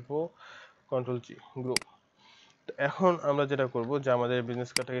নিয়ে আসব কন্ট্রোল জি গ্রুপ তো এখন আমরা যেটা করব যে আমাদের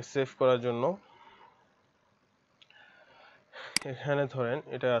বিজনেস কার্ডটাকে সেভ করার জন্য এখানে ধরেন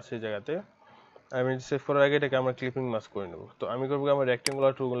এটা আছে এই জায়গাতে আমি সেভ করার আগে এটাকে আমরা ক্লিপিং মাস্ক করে নেব তো আমি করব আমার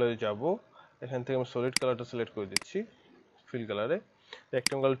রেক্টেঙ্গুলার টুলগুলোতে যাব এখান থেকে আমি সলিড কালারটা সিলেক্ট করে দিচ্ছি ফিল কালারে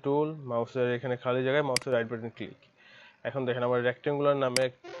রেক্টেঙ্গুলার টুল মাউসের এখানে খালি জায়গায় মাউসের রাইট বাটন ক্লিক এখন দেখেন আমার রেক্টেঙ্গুলার নামে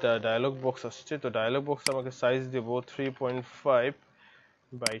একটা ডায়ালগ বক্স আসছে তো ডায়ালগ বক্স আমাকে সাইজ দেব 3.5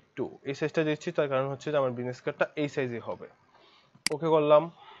 বাই 2 এই সাইজটা দিচ্ছি তার কারণ হচ্ছে যে আমার বিজনেস কার্ডটা এই সাইজে হবে ওকে করলাম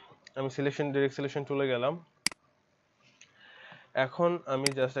আমি সিলেকশন ডাইরেক্ট সিলেকশন টুলে গেলাম এখন আমি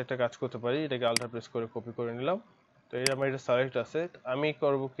জাস্ট একটা কাজ করতে পারি এটাকে আল্টা প্রেস করে কপি করে নিলাম তো এই আমার এটা সিলেক্ট আছে আমি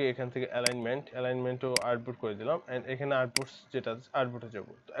করব কি এখান থেকে অ্যালাইনমেন্টও আর্টবোর্ড করে দিলাম এন্ড এখানে আর্টবোর্ড যেটা আর্টবোর্ডে যাব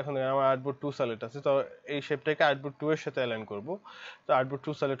তো এখন আমার আর্টবোর্ড 2 সিলেক্ট আছে তো এই শেপটাকে আর্টবোর্ড 2 এর সাথে অ্যালাইন করব তো আর্টবোর্ড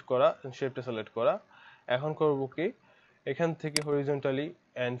 2 সিলেক্ট করা শেপটা সিলেক্ট করা এখন করব কি এখান থেকে হরিজন্টালি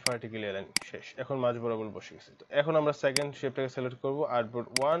এন্ড ভার্টিক্যালি অ্যালাইন শেষ এখন মাঝ বরাবর বসে গেছে তো এখন আমরা সেকেন্ড শেপটাকে সিলেক্ট করব আর্টবোর্ড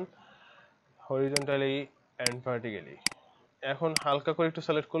 1 হরিজন্টালি এন্ড ভার্টিক্যালি এখন হালকা করে একটু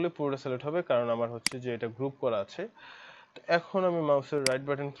সিলেক্ট করলে পুরোটা সিলেক্ট হবে কারণ আমার হচ্ছে যে এটা গ্রুপ করা আছে তো এখন আমি মাউসের right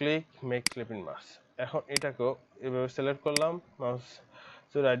button click make clipping mask এখন এটাকেও এভাবে সিলেক্ট করলাম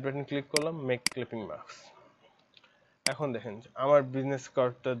মাউসের রাইট বাটন ক্লিক করলাম মেক ক্লিপিং মাস্ক এখন দেখেন আমার বিজনেস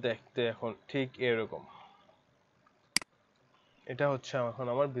কার্ডটা দেখতে এখন ঠিক এরকম এটা হচ্ছে এখন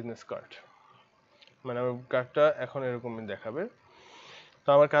আমার বিজনেস কার্ড মানে আমার কার্ডটা এখন এরকমই দেখাবে তো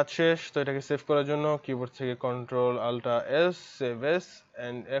আমার কাজ শেষ তো এটাকে সেভ করার জন্য কিবোর্ড থেকে control ultra S save S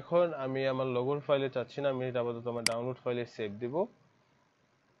and এখন আমি আমার লোগোর ফাইলে চাচ্ছি না আমি এটা আপাতত আমার ডাউনলোড ফাইলে সেভ দিব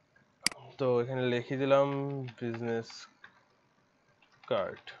তো এখানে লিখে দিলাম বিজনেস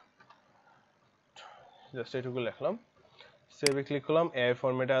কার্ড জাস্ট এটুকু লিখলাম সেভে ক্লিক করলাম এআই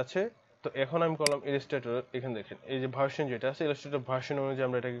ফরম্যাটে আছে তো এখন আমি করলাম ইলাস্ট্রেটর এখানে দেখেন এই যে ভার্সন যেটা আছে ইলাস্ট্রেটর ভার্সন অনুযায়ী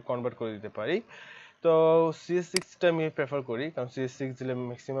আমরা এটাকে কনভার্ট করে দিতে পারি তো CS6 টা আমি প্রেফার করি কারণ CS6 দিলে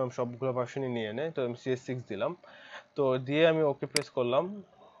ম্যাক্সিমাম সবগুলো ভার্সনই নিয়ে নেয় তো আমি CS6 দিলাম তো দিয়ে আমি ওকে প্রেস করলাম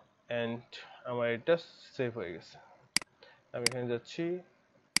এন্ড আমার এটা সেভ হয়ে গেছে আমি এখানে যাচ্ছি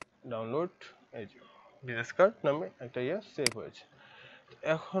ডাউনলোড এই যে বিজনেস কার্ড নামে একটা সেভ হয়েছে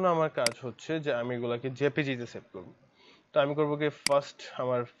এখন আমার কাজ হচ্ছে যে আমি এগুলাকে জেপিজি তে সেভ করব তো আমি করব কি ফার্স্ট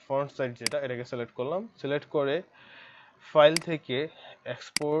আমার ফন্ট সাইজ যেটা এটাকে সিলেক্ট করলাম সিলেক্ট করে ফাইল থেকে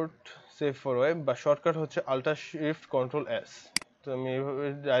এক্সপোর্ট সেভ ফর ওয়েব বা শর্টকাট হচ্ছে আল্টা শিফট কন্ট্রোল এস তো আমি এইভাবে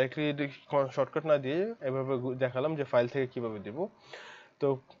ডাইরেক্টলি শর্টকাট না দিয়ে এভাবে দেখালাম যে ফাইল থেকে কিভাবে দেব তো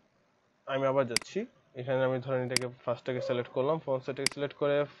আমি আবার যাচ্ছি এখানে আমি ধরেন এটাকে ফার্স্টটাকে সিলেক্ট করলাম ফন্ট সাইজটাকে সিলেক্ট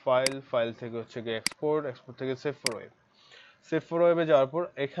করে ফাইল থেকে হচ্ছে গিয়ে এক্সপোর্ট থেকে save for web save for ওয়েবে যাওয়ার পর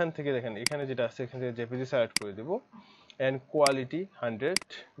এখান থেকে দেখেন এখানে যেটা আছে এখান থেকে জেপিজি সিলেক্ট করে দেব এন্ড কোয়ালিটি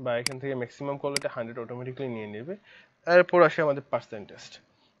 100 বা এখান থেকে ম্যাক্সিমাম কোয়ালিটি 100 অটোমেটিক্যালি নিয়ে নেবে এরপর আসে আমাদের পার্সেন্টেজ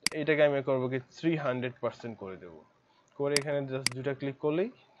এইটাকে আমি করব কি 300% করে দেব করে এখানে জাস্ট দুটো ক্লিক করলেই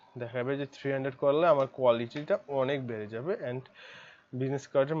দেখাবে যে 300 করলে আমার কোয়ালিটিটা অনেক বেড়ে যাবে এন্ড বিজনেস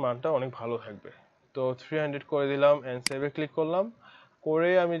কার্ডের মানটা অনেক ভালো থাকবে তো 300 করে দিলাম এন্ড সেভে ক্লিক করলাম করে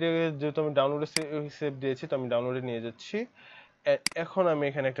আমি যেহেতু আমি ডাউনলোডে সেভ দিয়েছি তো আমি ডাউনলোডে নিয়ে যাচ্ছি এখন আমি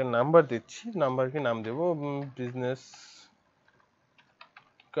এখানে একটা নাম্বার দিচ্ছি নাম্বারকে নাম দেব বিজনেস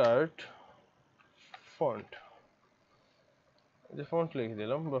কার্ড ফন্ট যে ফন্ট লিখে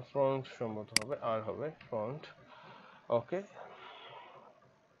দিলাম বা ফন্ট সম্ভবত হবে আর হবে ফন্ট ওকে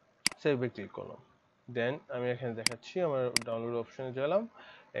সেভে ক্লিক করলাম দেন আমি এখানে দেখাচ্ছি আমার ডাউনলোড অপশনে গেলাম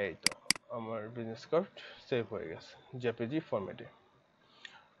এই তো আমার বিজনেস কার্ড সেভ হয়ে গেছে জেপিজি ফরম্যাটে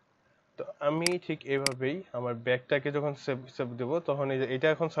তো তো আমি ঠিক এইভাবেই আমার ব্যাকটাকে যখন সেভ দেবো তখন এই যে এটা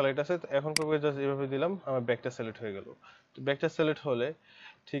এখন সিলেক্ট আছে, তো এখন করবো জাস্ট এইভাবে দিলাম, আমার ব্যাকটা সিলেক্ট হয়ে গেল। তো ব্যাকটা সিলেক্ট হলে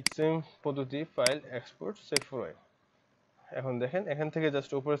ঠিক সেম পদ্ধতি, ফাইল, এক্সপোর্ট, সেভ ফরওয়ার্ড। এখন দেখেন এখান থেকে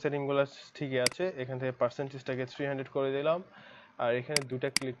জাস্ট উপরের সেটিংগুলো ঠিকই আছে, এখান থেকে পার্সেন্টেজটাকে 300 করে দিলাম, আর এখানে দুটা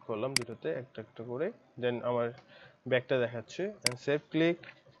ক্লিক করলাম, দুটোতে একটা একটা করে, দেন আমার ব্যাকটা দেখাচ্ছে। সেভ ক্লিক,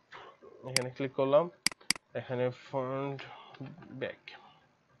 এখানে ক্লিক করলাম, এখানে front back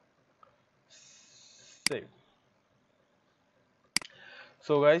save.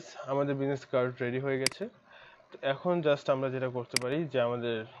 So guys, আমাদের বিজনেস কার্ড রেডি হয়ে গেছে। তো এখন জাস্ট আমরা যেটা করতে পারি যে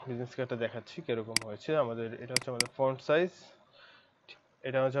আমাদের বিজনেস কার্ডটা দেখাচ্ছি কিরকম হয়েছে। আমাদের এটা হচ্ছে আমাদের ফন্ট সাইজ,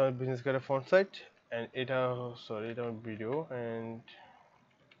 এটা হচ্ছে আমার বিজনেস কার্ডের ফন্ট সাইজ, এন্ড এটা সরি এটা আমার ভিডিও, এন্ড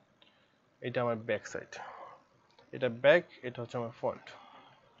এটা আমার ব্যাক সাইড, এটা ব্যাক, এটা হচ্ছে আমার ফন্ট।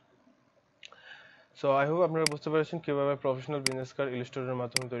 সো আই হোপ আপনারা বুঝতে পেরেছেন কিভাবে প্রফেশনাল বিজনেস কার্ড ইলাস্ট্রেটরের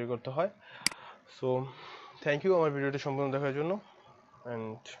মাধ্যমে তৈরি করতে হয়। সো থ্যাংক ইউ আমার ভিডিওটি সম্পূর্ণ দেখার জন্য,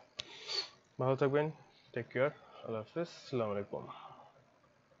 এন্ড ভালো থাকবেন, টেক কেয়ার, আল্লাহ হাফেজ, আসসালামু আলাইকুম।